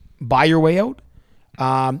to buy your way out.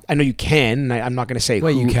 I know you can. And I'm not going to say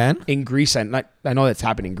Wait, you can? in Greece. I know that's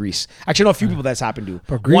happened in Greece. Actually, I know a few people that's happened to.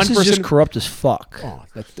 But Greece is just corrupt as fuck. Oh,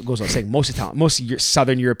 that goes without saying. Most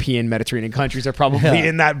Southern European, Mediterranean countries are probably Yeah.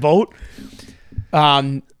 in that boat.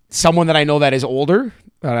 Someone that I know that is older,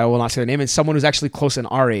 I will not say their name, and someone who's actually close in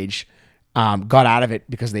our age, got out of it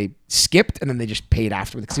because they skipped and then they just paid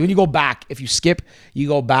afterwards. Because when you go back, if you skip, you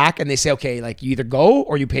go back and they say, okay, like you either go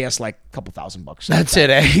or you pay us like a couple $1,000. That's it,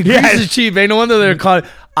 eh? Greece is cheap, eh? No wonder they're caught.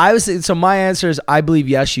 So my answer is I believe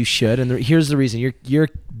yes, you should. And here's the reason. You're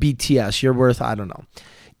BTS. You're worth, I don't know.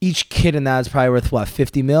 Each kid in that is probably worth what,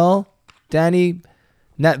 50 mil? Danny,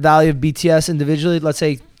 net value of BTS individually, let's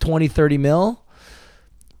say 20, 30 mil.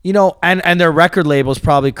 You know, and their record label is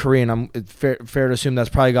probably Korean. It's fair to assume that's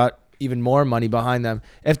probably got even more money behind them.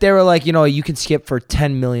 If they were like, you know, you can skip for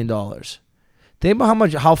 $10 million. Think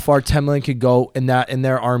about how far 10 million could go in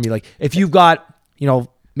their army. Like if you've got, you know,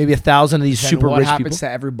 maybe 1,000 of these super what rich happens people. to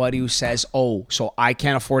everybody who says, oh, so I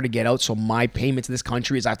can't afford to get out, so my payment to this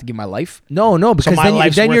country is I have to give my life? No, because my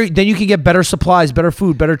life's then worth- you can get better supplies, better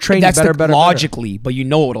food, better training, That's better. logically, but you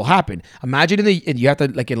know what'll happen. Imagine and you have to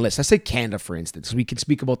like enlist. Let's say Canada, for instance. We can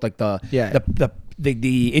speak about like the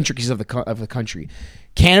intricacies of the country.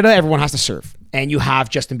 Canada, everyone has to serve, and you have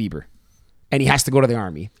Justin Bieber, and he has to go to the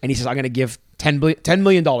army, and he says, "I'm going to give $10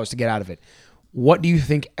 million to get out of it." What do you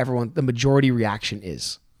think the majority reaction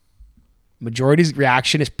is? Majority's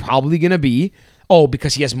reaction is probably going to be, oh,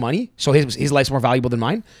 because he has money, so his life's more valuable than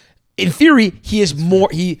mine. In theory, he is more.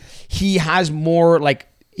 He has more. Like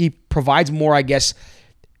he provides more. I guess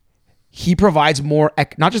he provides more.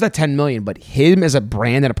 Not just that 10 million, but him as a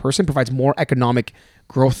brand and a person provides more economic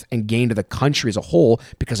growth and gain to the country as a whole.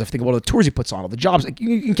 Because if think about all the tours he puts on, all the jobs, like,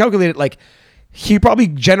 you can calculate it. Like he probably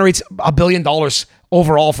generates $1 billion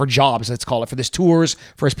overall for jobs. Let's call it for this tours,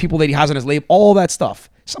 for his people that he has on his label, all that stuff.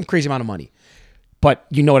 Some crazy amount of money. But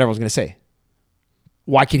you know what everyone's going to say.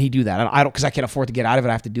 Why can he do that? I don't, because I can't afford to get out of it.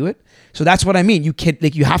 I have to do it. So that's what I mean. You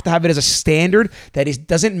have to have it as a standard that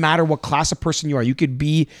doesn't matter what class of person you are. You could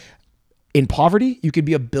be in poverty. You could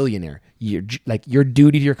be a billionaire. Your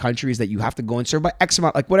duty to your country is that you have to go and serve by X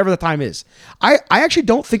amount, like whatever the time is. I actually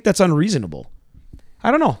don't think that's unreasonable.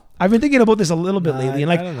 I don't know. I've been thinking about this a little bit lately.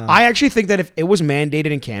 And I don't know. I actually think that if it was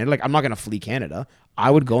mandated in Canada, like I'm not going to flee Canada.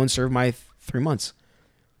 I would go and serve my 3 months.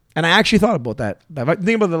 And I actually thought about that. I've been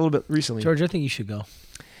thinking about that a little bit recently. George, I think you should go.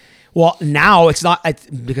 Well, now it's not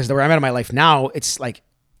because where I'm at in my life now, it's like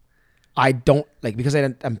I don't like because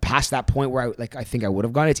I'm past that point where I think I would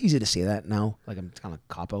have gone. It's easy to say that now, like I'm kind of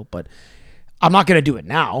cop out, but I'm not gonna do it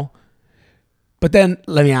now. But then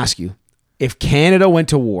let me ask you: if Canada went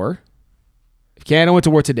to war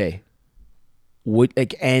today,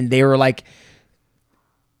 and they were like,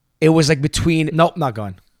 it was like between Nope, not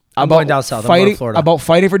going. I'm going down south. I'm going to Florida. About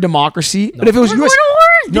fighting for democracy. But if it was We're US,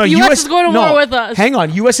 going to war. The US is going to war with us. Hang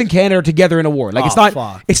on, US and Canada are together in a war. Like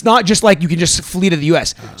fuck. it's not just like you can just flee to the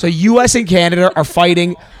US. So US and Canada are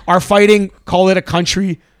fighting, call it a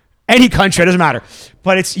country, any country, it doesn't matter.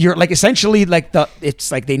 But you're like essentially like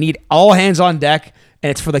it's like they need all hands on deck, and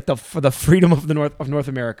it's for like for the freedom of North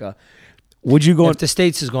America. Would you go If the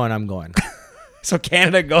States is going, I'm going. so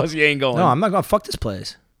Canada goes, you ain't going. No, I'm not going. Fuck this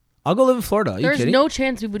place. I'll go live in Florida. Are you There's kidding? no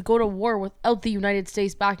chance we would go to war without the United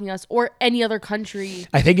States backing us or any other country.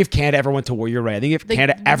 I think if Canada ever went to war, you're right. I think if Like,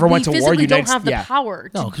 Canada ever went to we war, physically don't United have the yeah.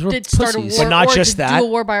 power No, 'cause we're to start a pussies. war But not or just to that. do a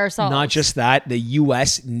war by ourselves. Not just that. The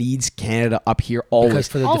U.S. needs Canada up here always. Because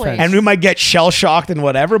for the Always. defense. And we might get shell shocked and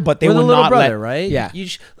whatever, but they We're the will little not brother, let. right? Yeah.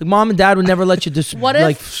 Like mom and dad would never let you just What if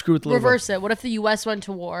like screw with the little reverse it? What if the U.S. went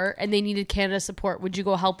to war and they needed Canada's support? Would you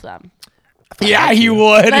go help them? Yeah, he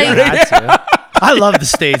would. Like- brother. I love the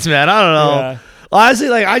States, man. I don't know. Yeah. Honestly,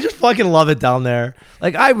 like I just fucking love it down there.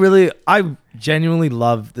 Like I genuinely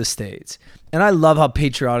love the States. And I love how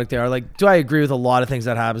patriotic they are. Like, do I agree with a lot of things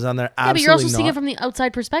that happens down there? Yeah, Absolutely but you're also not. seeing it from the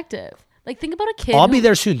outside perspective. Like, think about a kid I'll who, be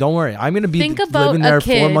there soon. Don't worry. I'm gonna be Think about living a there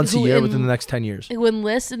 4 kid months a who year in- within the next 10 years. who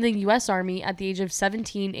enlists in the U.S. Army at the age of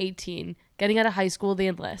 17, 18, getting out of high school, they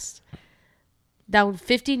enlist. Down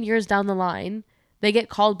 15 years down the line, they get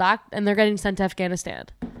called back and they're getting sent to Afghanistan.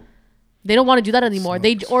 They don't want to do that anymore.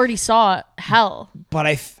 They already saw hell. But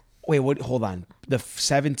wait, what? Hold on. The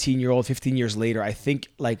 17-year-old, 15 years later, I think,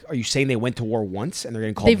 like, are you saying they went to war once and they're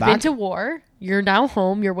getting called They've back? been to war. You're now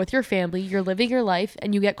home. You're with your family. You're living your life,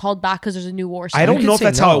 and you get called back because there's a new war. I don't You can know if say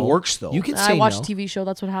that's how no. it works, though. You can I say watched no. a TV show.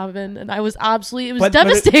 That's what happened, and I was absolutely. It was But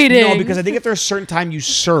devastating. no, because I think if there's a certain time you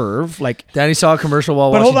serve, like. Danny saw a commercial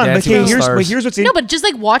while But watching hold on. But Dancing with the here's Stars. what's in. No, but just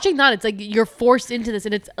like watching that, it's like you're forced into this,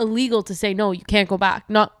 and it's illegal to say no. You can't go back.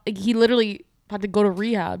 Not like, he literally had to go to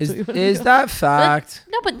rehab. so he wouldn't Is go. that fact?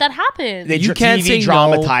 No, but that happened. They You can't TV say no.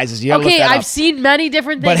 dramatizes. You gotta look Okay, that I've up. seen many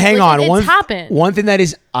different things. But hang Like, on, it's happened. one thing that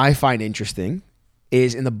is I find interesting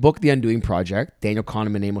is in the book The Undoing Project, Daniel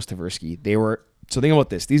Kahneman and Amos Tversky, they were so think about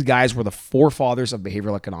this. These guys were the forefathers of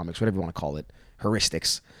behavioral economics, whatever you want to call it,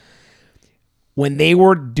 heuristics. When they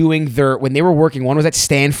were working, one was at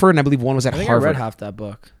Stanford and I believe one was at I think Harvard. I read half that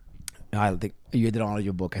book. I think you did on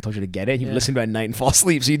your book. I told you to get it. You listened to it at night and fall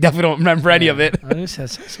asleep, so you definitely don't remember any of it. I just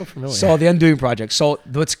sounds so familiar. So the Undoing Project. So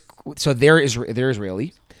they're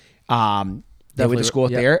Israeli. They went Definitely, to school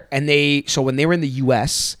out yeah. there, and when they were in the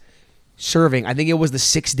U.S. serving, I think it was the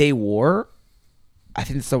 6-Day War. I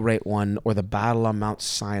think it's the right one, or the Battle on Mount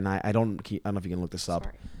Sinai. I don't know if you can look this up.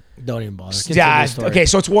 Don't even bother. Continue Yeah. the story. Okay.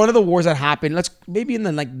 So it's one of the wars that happened. Maybe in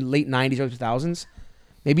the late 90s or 2000s.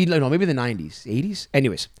 Maybe the 90s, 80s.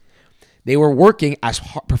 Anyways, they were working as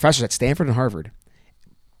professors at Stanford and Harvard.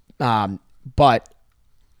 But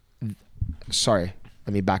sorry,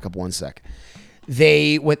 let me back up one sec.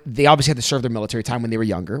 They obviously had to serve their military time when they were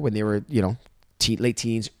younger, when they were late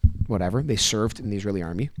teens, whatever. They served in the Israeli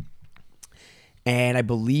army, and I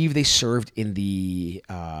believe they served in the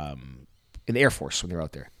Air Force when they were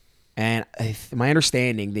out there. And my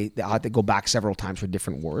understanding, they had to go back several times for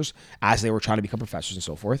different wars as they were trying to become professors and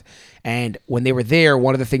so forth. And when they were there,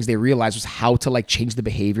 one of the things they realized was how to change the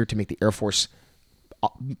behavior to make the Air Force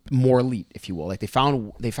more elite, if you will. Like they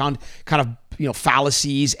found kind of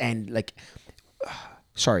fallacies and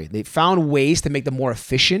they found ways to make them more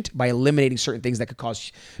efficient by eliminating certain things that could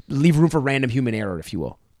leave room for random human error, if you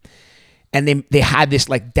will. And they had this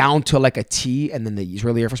down to a T, and then the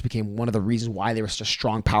Israeli Air Force became one of the reasons why they were such a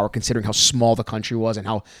strong power, considering how small the country was and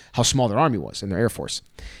how small their army was and their Air Force.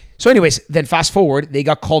 So anyways, then fast forward, they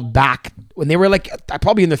got called back when they were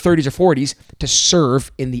probably in their 30s or 40s to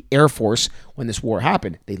serve in the Air Force when this war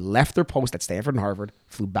happened. They left their post at Stanford and Harvard,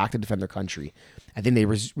 flew back to defend their country. I think they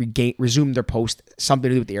resumed their post, something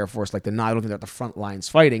to do with the Air Force. I don't think they're at the front lines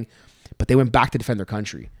fighting, but they went back to defend their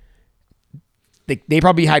country. They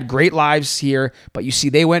probably had great lives here, but you see,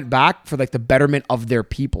 they went back for the betterment of their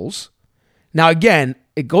peoples. Now, again,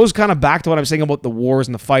 it goes kind of back to what I'm saying about the wars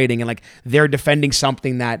and the fighting, and they're defending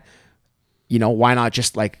something that, why not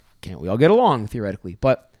just can't we all get along theoretically?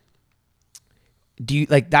 But do you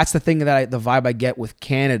that's the thing that the vibe I get with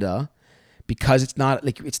Canada, because it's not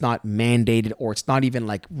it's not mandated, or it's not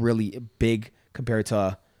even really big compared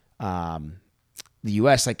to the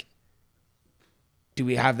U.S. Do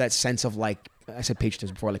we have that sense of I said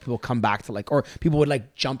patriotism before, people come back to or people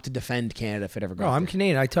would jump to defend Canada if it ever got Bro, I'm there?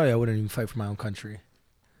 Canadian. I tell you, I wouldn't even fight for my own country.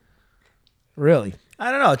 Really?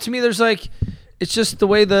 I don't know. To me, there's it's just the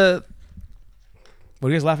way the. What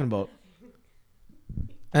are you guys laughing about?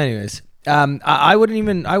 Anyways, I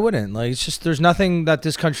wouldn't. It's just there's nothing that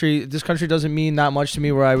this country doesn't mean that much to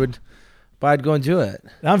me where I'd go and do it.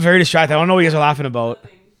 I'm very distracted. I don't know what you guys are laughing about.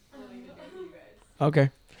 Okay.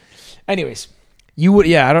 Anyways, you would,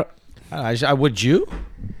 yeah, I don't. Would you?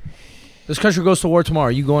 This country goes to war tomorrow.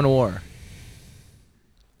 You going to war?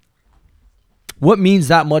 What means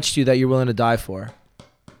that much to you that you're willing to die for?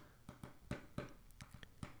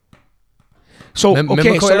 So Mim- okay,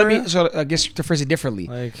 Mimico so let area? me. So I guess to phrase it differently,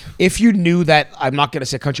 Like- if you knew that, I'm not gonna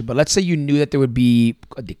say country, but let's say you knew that there would be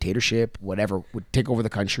a dictatorship, whatever, would take over the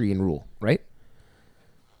country and rule, right?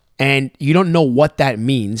 And you don't know what that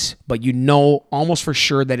means, but you know almost for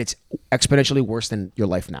sure that it's exponentially worse than your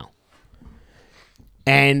life now.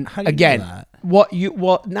 And How do you know again, that?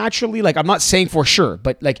 well naturally, like I'm not saying for sure,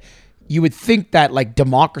 but like you would think that like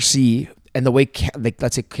democracy and the way like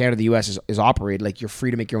let's say Canada, the U.S. is operated, like you're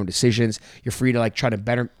free to make your own decisions, you're free to like try to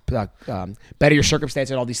better your circumstance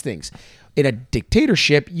and all these things. In a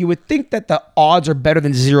dictatorship, you would think that the odds are better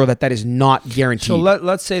than zero that is not guaranteed. So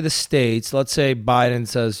let's say the states, let's say Biden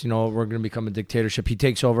says, we're going to become a dictatorship. He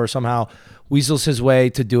takes over, somehow weasels his way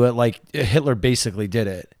to do it like Hitler basically did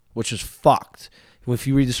it, which is fucked. If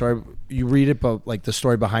you read the story, you read it, but like the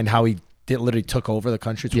story behind how he literally took over the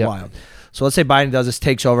country, it's wild. So let's say Biden does this,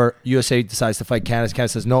 takes over, USA decides to fight Canada. Canada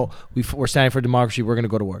says, no, we're standing for democracy. We're going to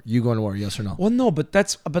go to war. You going to war, yes or no? Well, no, but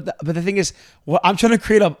the thing is, I'm trying to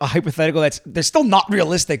create a hypothetical they're still not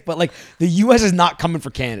realistic. But like the U.S. is not coming for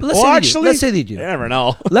Canada. Let's say they do. Let's say they do. You never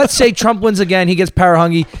know. Let's say Trump wins again. He gets power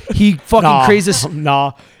hungry. He fucking crazy this.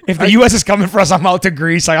 Nah. If the U.S. is coming for us, I'm out to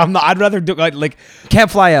Greece. Like I'm not. I'd rather do like Can't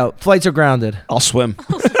fly out. Flights are grounded. I'll swim.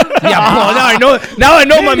 Yeah, bro, now I know. Now I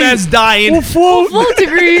know my man's dying. Full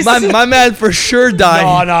degrees. My man for sure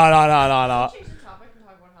dying. No. Change the topic and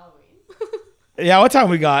talk about Halloween. Yeah, what time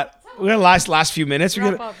we got? We got last few minutes.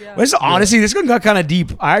 Wrap up, yeah. Honestly, this one got kind of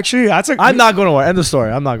deep. I'm not going to war. End of story.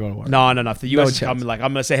 I'm not going to war. No. If the U.S. is chance. coming, like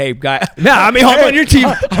I'm gonna say, hey, guy. Yeah, I mean, I'm on your team.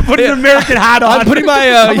 I'm putting an American hat on. I'm putting my,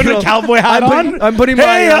 I'm putting a cowboy hat on. I'm putting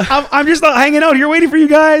Hey, my. I'm just not hanging out here waiting for you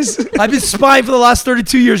guys. I've been spying for the last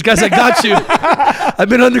 32 years, guys. I got you. I've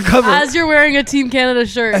been undercover. As you're wearing a Team Canada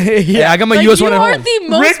shirt. yeah, I got my Like, U.S. you one at are home. the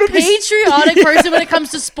most Rick would be- patriotic person when it comes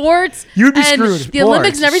to sports. You'd be and screwed. The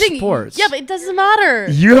Olympics and everything. Sports. Yeah, but it doesn't matter.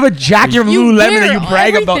 You have a jacket of You Lululemon wear that you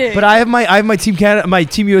brag about. everything. But I have my Team Canada, my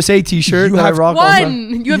Team USA T-shirt. You that I have rock all the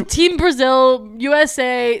time. One, you have Team Brazil,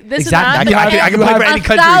 USA, this Exactly. and that. I can play for any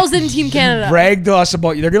country. 1,000 Team Canada. Brag to us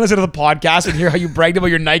about you. They're gonna listen to the podcast and hear how you bragged about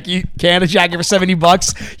your Nike Canada jacket for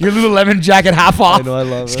 $70, your Lululemon jacket half off. I know, I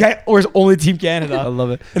love This it. guy wears only Team Canada. I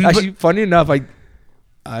love it. And Actually, funny enough, I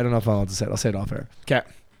don't know if I want to say it. I'll say it off air. Okay.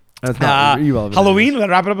 That's not irrelevant. Halloween. Let's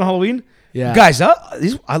wrap it up on Halloween. Yeah. Guys,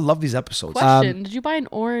 I love these episodes. Question: Did you buy an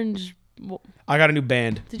orange? I got a new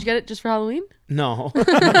band. Did you get it just for Halloween? No.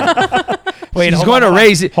 Wait, he's hold going on, to hold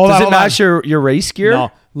race on. it. Hold Does on, it hold on. match your race gear?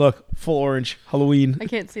 No. Look, full orange. Halloween. I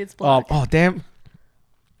can't see it's black. Oh damn.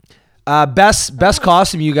 Best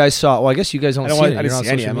costume you guys saw. Well, I guess you guys don't see it. I You're didn't not see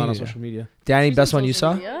any. social I'm not on media. social media. Danny, Use best on one you social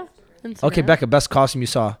saw? media, Okay, Instagram. Becca, best costume you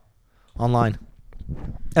saw online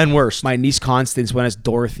and worst. My niece Constance went as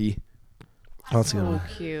Dorothy. That's good.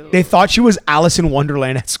 So cute. They thought she was Alice in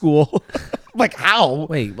Wonderland at school. Like how?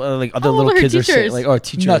 Wait, well, like other How old little are her kids are saying, teachers? like, oh,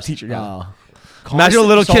 teachers. No, teacher, yeah. Oh. Imagine a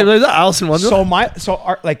little kid like that, Alice in Wonderland.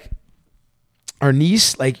 Our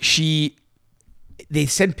niece, like they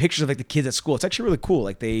send pictures of like the kids at school. It's actually really cool.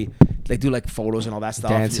 Like they do like photos and all that stuff.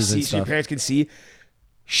 Dances You and see, so your stuff. parents can see.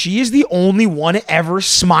 She is the only one ever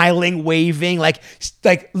smiling, waving, like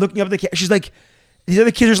looking up at the kid. She's like, these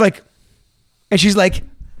other kids are like, and she's like,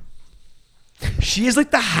 she is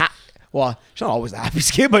like well, she's not always the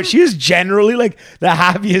happiest kid, but she is generally like the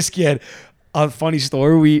happiest kid. A funny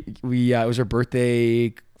story. We it was her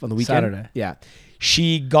birthday on the weekend. Saturday. Yeah.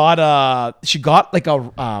 She got like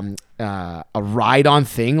a ride on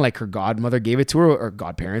thing, like her godmother gave it to her, or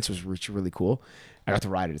godparents. It was really cool. I got to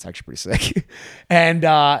ride it. It's actually pretty sick. And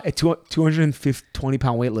a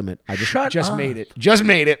 220-pound weight limit. I just made it. Just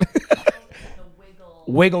made it.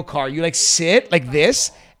 Wiggle car. You like sit like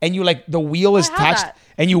this, and you like the wheel is I have attached, that.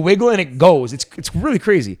 and you wiggle and it goes. It's really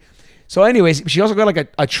crazy. So, anyways, she also got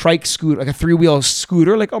like a trike scooter, like a 3-wheel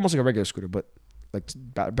scooter, like almost like a regular scooter, but like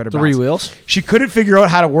better balance. 3 wheels. She couldn't figure out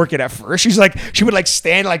how to work it at first. She's like, she would like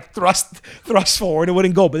stand, like thrust forward, it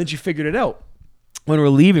wouldn't go, but then she figured it out. When we're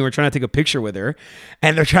leaving, we're trying to take a picture with her,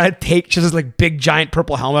 and they're trying to take, she has this like big giant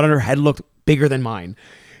purple helmet on her head, looked bigger than mine.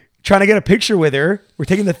 Trying to get a picture with her, we're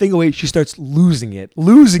taking the thing away. She starts losing it.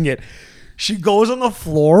 She goes on the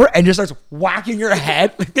floor and just starts whacking her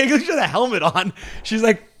head. Like, she has a helmet on. She's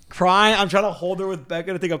like crying. I'm trying to hold her with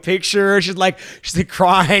Becca to take a picture. She's like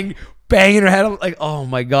crying, banging her head. I'm like, oh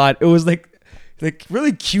my God. It was like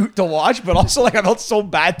really cute to watch, but also like I felt so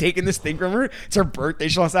bad taking this thing from her. It's her birthday.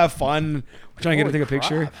 She wants to have fun. We're trying to get her to take a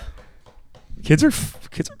picture. Kids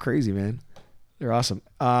are crazy, man. They're awesome.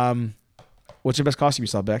 What's your best costume you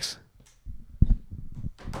saw, Bex?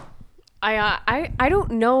 I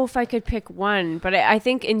don't know if I could pick one, but I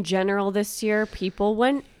think in general this year people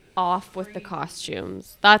went off with the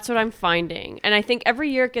costumes. That's what I'm finding. And I think every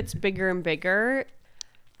year it gets bigger and bigger.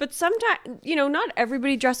 But sometimes, not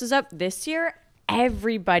everybody dresses up. This year,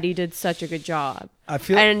 everybody did such a good job. I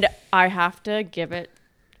feel- and I have to give it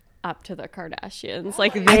up to the Kardashians.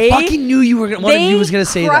 Like I they fucking knew you were gonna, one of you was gonna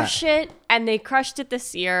say that. crush it, and they crushed it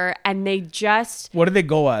this year, and they just What did they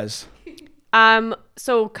go as?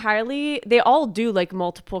 so Kylie, they all do like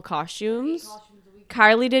multiple costumes.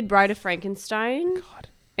 Kylie did Bride of Frankenstein. God.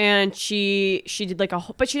 And she did like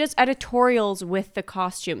but she does editorials with the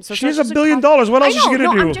costume. So She has $1 billion. What else is she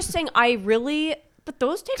gonna do? I'm just saying, but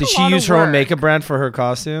those take Did a she lot use of her own work. makeup brand for her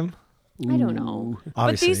costume? I don't know. But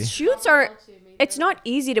Obviously. these shoots it's not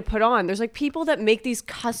easy to put on. There's like people that make these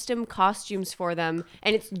custom costumes for them,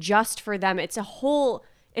 and it's just for them. It's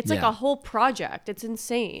like Yeah. a whole project. It's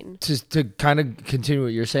insane. To kind of continue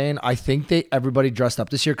what you're saying, I think everybody dressed up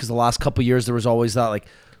this year because the last couple years there was always that like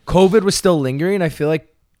COVID was still lingering. I feel like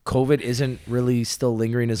COVID isn't really still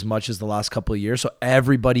lingering as much as the last couple of years. So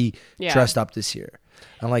everybody dressed up this year,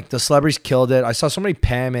 and like the celebrities killed it. I saw so many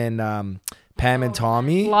Pam and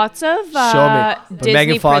Tommy. Lots of So many. But Disney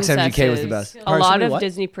Megan Fox and princesses. MGK was the best. A Pardon, lot somebody of what?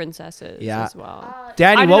 Disney princesses Yeah. as well.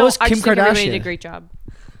 Danny, I don't what know, was I Kim just think everybody Kardashian? did a great job.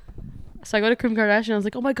 So I go to Kim Kardashian. I was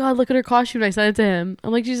like, oh my God, look at her costume. And I sent it to him.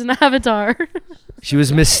 I'm like, she's an avatar. She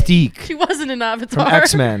was Mystique She wasn't an from avatar.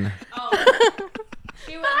 X-Men. At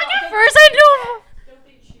first I knew.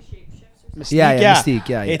 Mystique, Yeah, Mystique,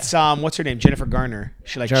 yeah. It's what's her name? Jennifer Garner.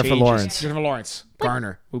 She like Jennifer changes. Lawrence. Jennifer Lawrence.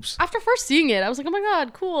 Garner. Oops. After first seeing it, I was like, oh my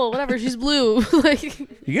God, cool, whatever. She's blue. Like,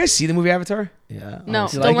 You guys see the movie Avatar? Yeah. no,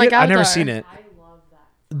 You don't like it? Avatar. I've never seen it.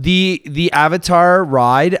 The Avatar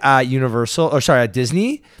ride at at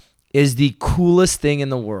Disney is the coolest thing in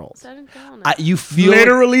the world. I didn't go on it. You feel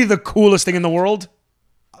Literally the coolest thing in the world.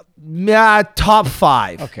 top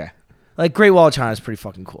 5. Okay. Like Great Wall of China is pretty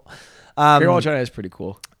fucking cool. Great Wall of China is pretty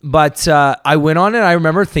cool. But I went on it. I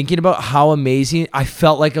remember thinking about how amazing I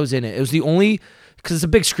felt like I was in it. It was the only because it's a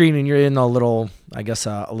big screen and you're in a little, I guess,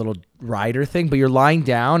 a little rider thing, but you're lying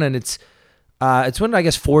down and it's when I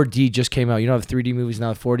guess 4D just came out. You know, have 3D movies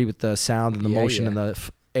now, 4D with the sound and the motion and the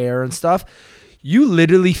air and stuff. You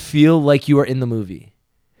literally feel like you are in the movie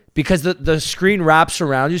because the screen wraps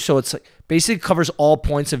around you, so it's like basically covers all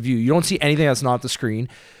points of view. You don't see anything that's not the screen.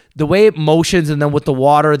 The way it motions and then with the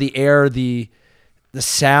water, the air, the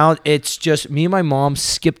sound, it's just me and my mom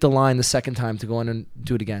skipped the line the second time to go in and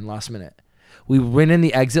do it again last minute. We went in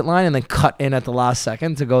the exit line and then cut in at the last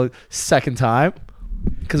second to go second time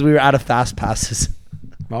because we were out of fast passes.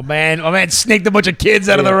 My man snaked a bunch of kids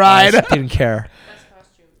out of the ride. I didn't care.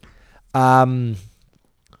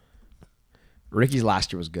 Ricky's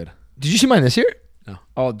last year was good. Did you see mine this year? No.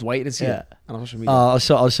 Oh, Dwight didn't see Yeah. it on social media.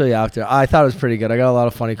 I'll show you after. I thought it was pretty good. I got a lot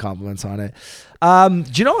of funny compliments on it.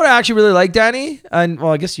 Do you know what I actually really like, Danny? And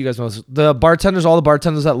well, I guess you guys know this. All the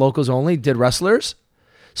bartenders at Locals Only did wrestlers.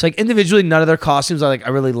 So like individually, none of their costumes I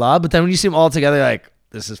really love. But then when you see them all together, you're like,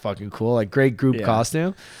 this is fucking cool. Like great group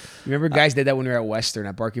costume. Remember guys did that when we were at Western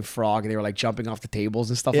at Barking Frog and they were like jumping off the tables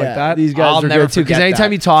and stuff like that? These guys I'll were never good too. Because forget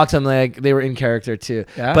anytime that. you talk to them, like they were in character too.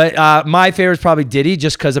 Yeah? But my favorite is probably Diddy,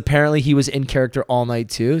 just because apparently he was in character all night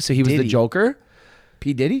too. So he was the Diddy? Joker.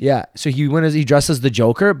 P. Diddy? Yeah. So he dressed as the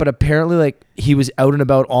Joker, but apparently like he was out and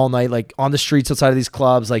about all night, like on the streets outside of these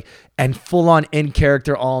clubs, like and full on in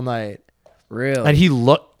character all night. Really? And he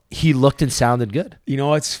looked and sounded good. You know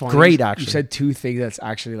what's funny? Great, actually. You said two things that's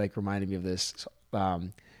actually like reminded me of this. So,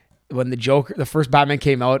 when the Joker, the first Batman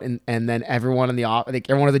came out, and then everyone in the office, like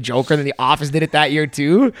everyone of the Joker in the office did it that year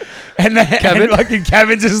too, and then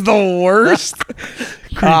Kevin's is the worst.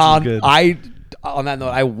 good. On that note,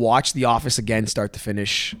 I watched The Office again, start to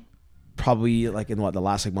finish, probably like in the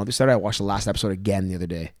last month we started. I watched the last episode again the other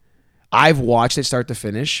day. I've watched it start to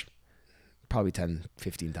finish probably 10,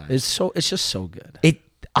 15 times. It's just so good.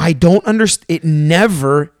 I don't understand. It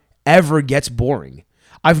never ever gets boring.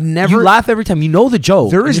 I've never You laugh every time. You know the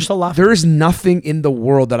joke. There and is you're still laughing. there is nothing in the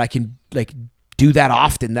world that I can like do that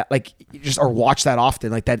often. That like just or watch that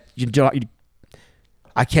often like that.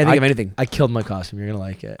 I can't think of anything. I killed my costume. You're gonna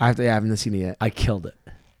like it. I haven't seen it yet. I killed it.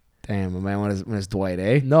 Damn, man, when is Dwight?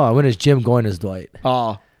 Eh? No, I went as Jim, going as Dwight.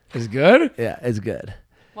 Oh, is it good? Yeah, it's good.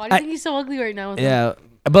 Why do you think he's so ugly right now? With Yeah,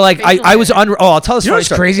 but like I was under. Oh, I'll tell us. You know what's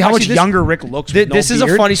crazy? How much younger Rick looks. With this no is a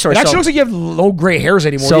beard. funny story. It actually So- looks like you have no gray hairs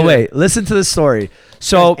anymore. So either. wait, listen to this story.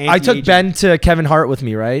 So An I took anti-aging. Ben to Kevin Hart with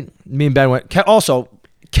me, right? Me and Ben went. Also,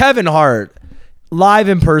 Kevin Hart live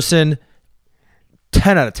in person,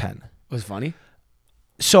 10 out of 10. was it funny?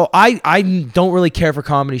 So I don't really care for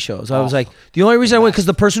comedy shows. I was like, the only reason I went because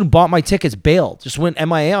the person who bought my tickets bailed, just went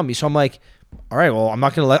MIA on me. So I'm like, all right, well, I'm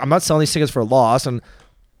not selling these tickets for a loss, and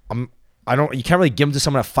you can't really give them to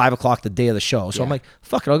someone at 5 o'clock the day of the show. So I'm Yeah. like,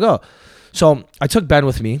 fuck it, I'll go. So I took Ben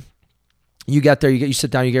with me. You get there, you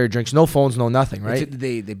sit down, you get your drinks, no phones, no nothing, right?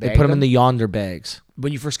 They They bag put them in the Yonder bags.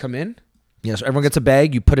 when you first come in. Yeah, so everyone gets a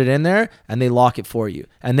bag, you put it in there, and they lock it for you.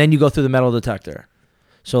 And then you go through the metal detector.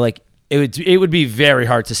 So like it would be very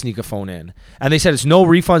hard to sneak a phone in. And they said it's no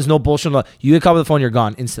refunds, no bullshit. You get caught with the phone, you're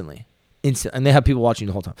gone instantly. And they have people watching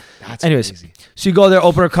the whole time. That's Anyways, crazy. so you go there,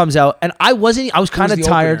 opener comes out, and I was kind of the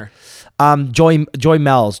tired. opener? Joy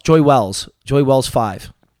Wells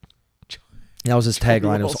 5. That was his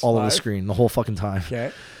tagline. It was Wells all over the 5? screen the whole fucking time.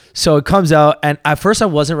 Okay. So it comes out, and at first I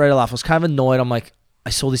wasn't ready to laugh. I was kind of annoyed. I'm like, I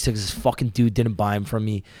sold these tickets. This fucking dude didn't buy them from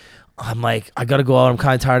me. I'm like, I gotta go out. I'm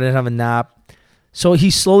kind of tired. I didn't have a nap. So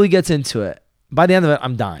he slowly gets into it. By the end of it,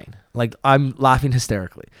 I'm dying. Like, I'm laughing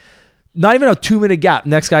hysterically. Not even a 2-minute gap.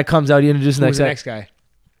 Next guy comes out. He introduces the Who's next the guy. next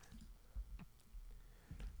guy?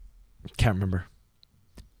 Can't remember.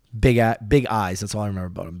 Big eyes. That's all I remember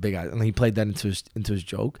about him. Big eyes. And he played that into his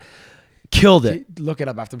joke. Killed it. Look it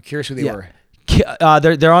up after. I'm curious who they Yeah. were.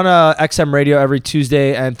 They're on XM radio every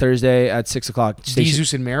Tuesday and Thursday at 6 o'clock. Station-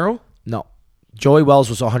 Jesus and Mero? No. Joey Wells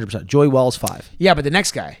was 100%. Joey Wells 5. Yeah, but the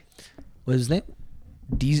next guy. What is his name?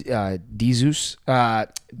 Jesus.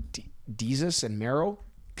 Jesus and Mero?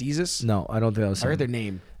 Jesus? No, I don't think that was I him. heard their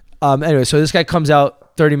name. Anyway, so this guy comes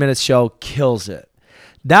out, 30 minutes show, kills it.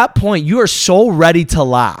 That point, you are so ready to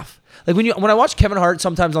laugh. Like when I watch Kevin Hart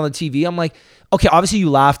sometimes on the TV, I'm like, okay, obviously you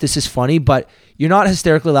laugh, this is funny, but you're not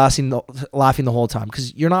hysterically laughing the whole time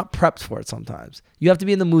because you're not prepped for it sometimes. You have to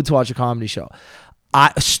be in the mood to watch a comedy show.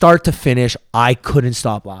 Start to finish, I couldn't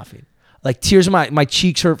stop laughing. Like tears in my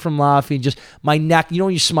cheeks hurt from laughing, just my neck, you know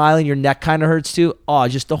when you're smiling, your neck kind of hurts too? Oh,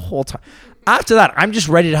 just the whole time. After that, I'm just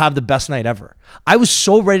ready to have the best night ever. I was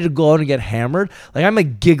so ready to go out and get hammered. Like I'm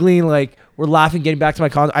like giggling, like we're laughing, getting back to my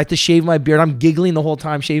concert. I have to shave my beard. I'm giggling the whole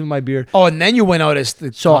time, shaving my beard. Oh, and then you went out as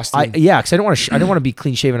the So costume. because I didn't want to. I didn't want to be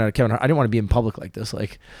clean shaven out of Kevin Hart. I didn't want to be in public like this.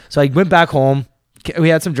 Like, so I went back home. We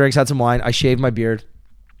had some drinks, had some wine. I shaved my beard,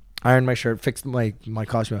 ironed my shirt, fixed my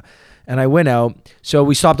costume, and I went out. So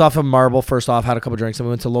we stopped off at Marble first off, had a couple drinks, and we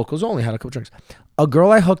went to Locals Only, had a couple drinks. A girl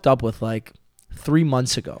I hooked up with like 4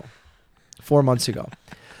 months ago.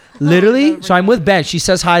 Literally, so I'm with Ben. She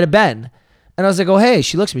says hi to Ben. And I was like, oh, hey.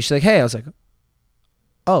 She looks at me. She's like, hey. I was like,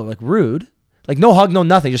 oh, like rude. Like no hug, no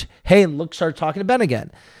nothing. Just, hey, and start talking to Ben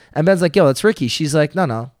again. And Ben's like, yo, that's Ricky. She's like,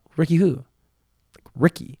 no. Ricky who? Like,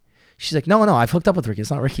 Ricky. She's like, no, I've hooked up with Ricky.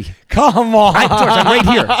 It's not Ricky. Come on. George,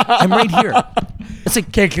 I'm right here. It's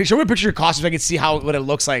like, Okay, show me a picture of your costume so I can see what it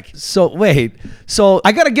looks like. so wait. So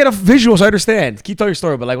I gotta get a visual so I understand. Keep telling your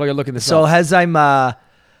story, but like while you're looking this So up. as I'm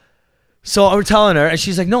telling her, and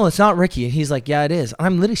she's like, no, it's not Ricky. And he's like, yeah, it is. And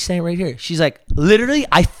I'm literally standing right here. She's like, literally,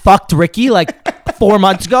 I fucked Ricky like 4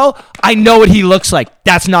 months ago. I know what he looks like.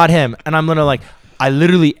 That's not him. And I'm literally like, I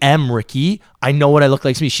literally am Ricky. I know what I look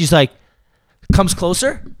like to me. She's like, comes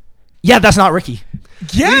closer. Yeah, that's not Ricky.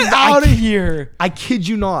 Get out of here. I kid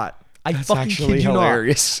you not. I That's fucking actually kid you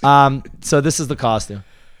hilarious. not. So this is the costume.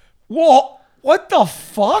 Whoa, what the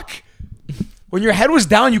fuck? When your head was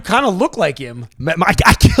down, you kind of look like him.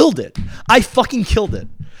 I killed it. I fucking killed it.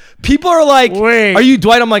 People are like, Wait. are you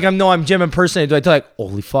Dwight? I'm like, I'm Jim impersonating Dwight. They're like,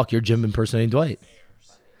 holy fuck, you're Jim impersonating Dwight.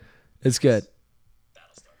 It's good.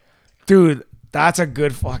 Dude, that's a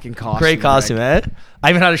good fucking costume. Great costume, Rick. man. I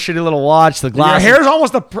even had a shitty little watch, the Your glasses. hair is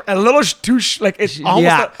almost a little too like it's almost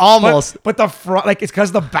Yeah, almost. But the front like it's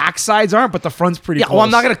because the back sides aren't, but the front's pretty. Yeah, close. well, I'm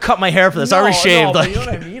not gonna cut my hair for this. I already shaved. but like, you know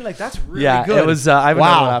what I mean? Like that's really yeah, good. it was. I haven't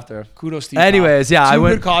done one after. Kudos to you. Anyways, pal. yeah, I Two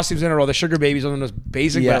went. good costumes in a row. The Sugar Babies one was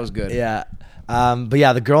basic, but it was good. Yeah. But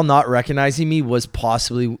yeah, the girl not recognizing me was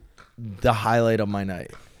possibly the highlight of my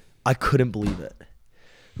night. I couldn't believe it.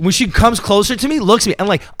 When she comes closer to me, looks at me, and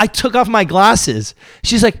like, I took off my glasses.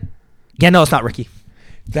 She's like, yeah, no, it's not Ricky.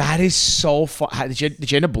 That is so fun. Did you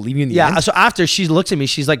end up believing in the Yeah. end? So after she looks at me,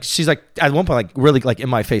 she's like at one point, like really like in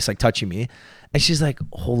my face, like touching me. And she's like,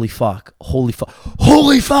 holy fuck. And I'm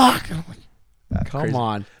like, "That's Come crazy."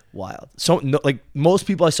 on. Wild. So no, like most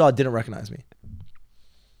people I saw didn't recognize me.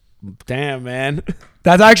 Damn, man.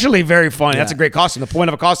 That's actually very funny. That's a Yeah. great costume. The point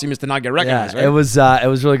of a costume is to not get recognized, Yeah, right? it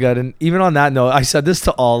was really good. And even on that note, I said this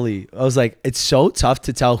to Ollie. I was like, it's so tough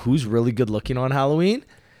to tell who's really good looking on Halloween,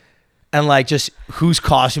 and like just whose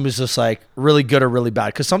costume is just like really good or really bad.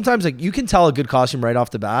 Because sometimes like you can tell a good costume right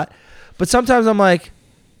off the bat, but sometimes I'm like,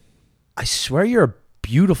 I swear you're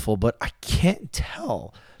beautiful, but I can't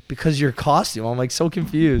tell because your costume. I'm like so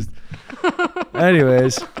confused.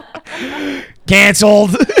 Anyways,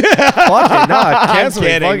 Canceled. fuck it, no, cancel it,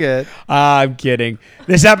 kidding. fuck it. I'm kidding.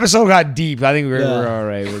 This episode got deep. I think we're Yeah. all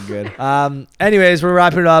right. We're good. Anyways, we're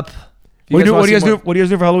wrapping it up. If What do wanna you guys see do? more? What do you guys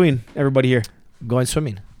do for Halloween? Everybody here. Going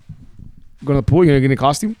swimming. Going to the pool? You're gonna get a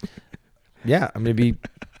costume? Yeah, I'm gonna be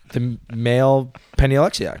the male Penny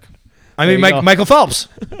Alexiak. I There mean, you go. Michael Phelps.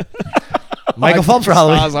 Michael Phelps for That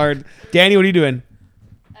Halloween. was hard. Danny, what are you doing?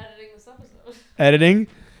 Editing this episode. Editing.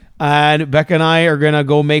 And Becca and I are gonna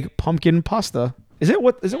go make pumpkin pasta. Is it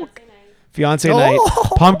what? Fiance night. Oh.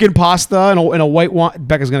 Pumpkin pasta and a white wine.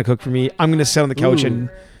 Becca's gonna cook for me. I'm gonna sit on the couch and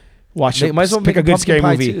watch They it. might as well Pick make a a good pumpkin scary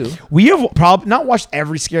pie, movie. too. We have not watched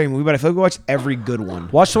every scary movie, but I feel like we watched every good one.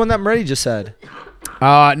 Watch the one that Murray just said.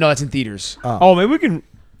 No, that's in theaters. Oh. Oh, maybe we can.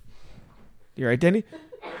 You right, Danny?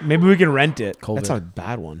 Maybe we can rent it. COVID. That's not a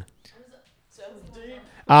bad one.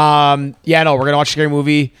 Yeah, no, we're gonna watch a scary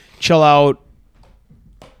movie, chill out.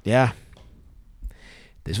 Yeah,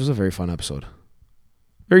 this was a very fun episode.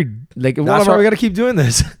 Very like one That's of why our- we got to keep doing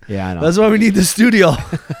this. Yeah, I know. That's why we need the studio.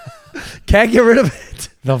 Can't get rid of it.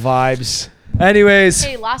 the vibes. Anyways,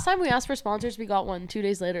 Hey, last time we asked for sponsors, we got one 2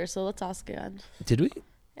 days later. So let's ask again. did we?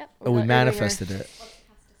 Yep. Oh, we got manifested it.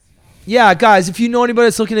 Yeah, guys, if you know anybody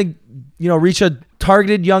that's looking to, reach a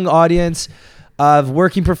targeted young audience of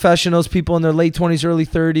working professionals, people in their late 20s, early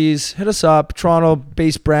 30s, hit us up.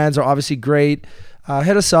 Toronto-based brands are obviously great.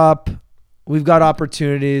 Hit us up. We've got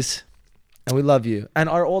opportunities, and we love you. And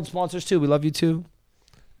our old sponsors too. We love you too.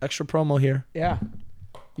 Extra promo here. Yeah.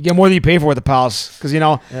 You get more than you pay for with the pals, because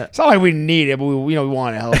Yeah. it's not like we need it, but we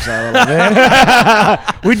want to help us out a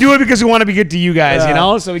little bit. We do it because we want to be good to you guys,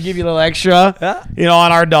 Yeah. So we give you a little extra, Yeah.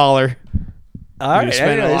 on our dollar. All We right.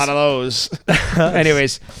 spend a anyways. lot of those.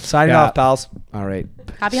 Anyways, Signing Yeah. off, pals. all right.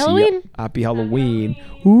 Happy See ya. Halloween. Happy Halloween.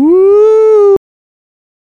 Woo.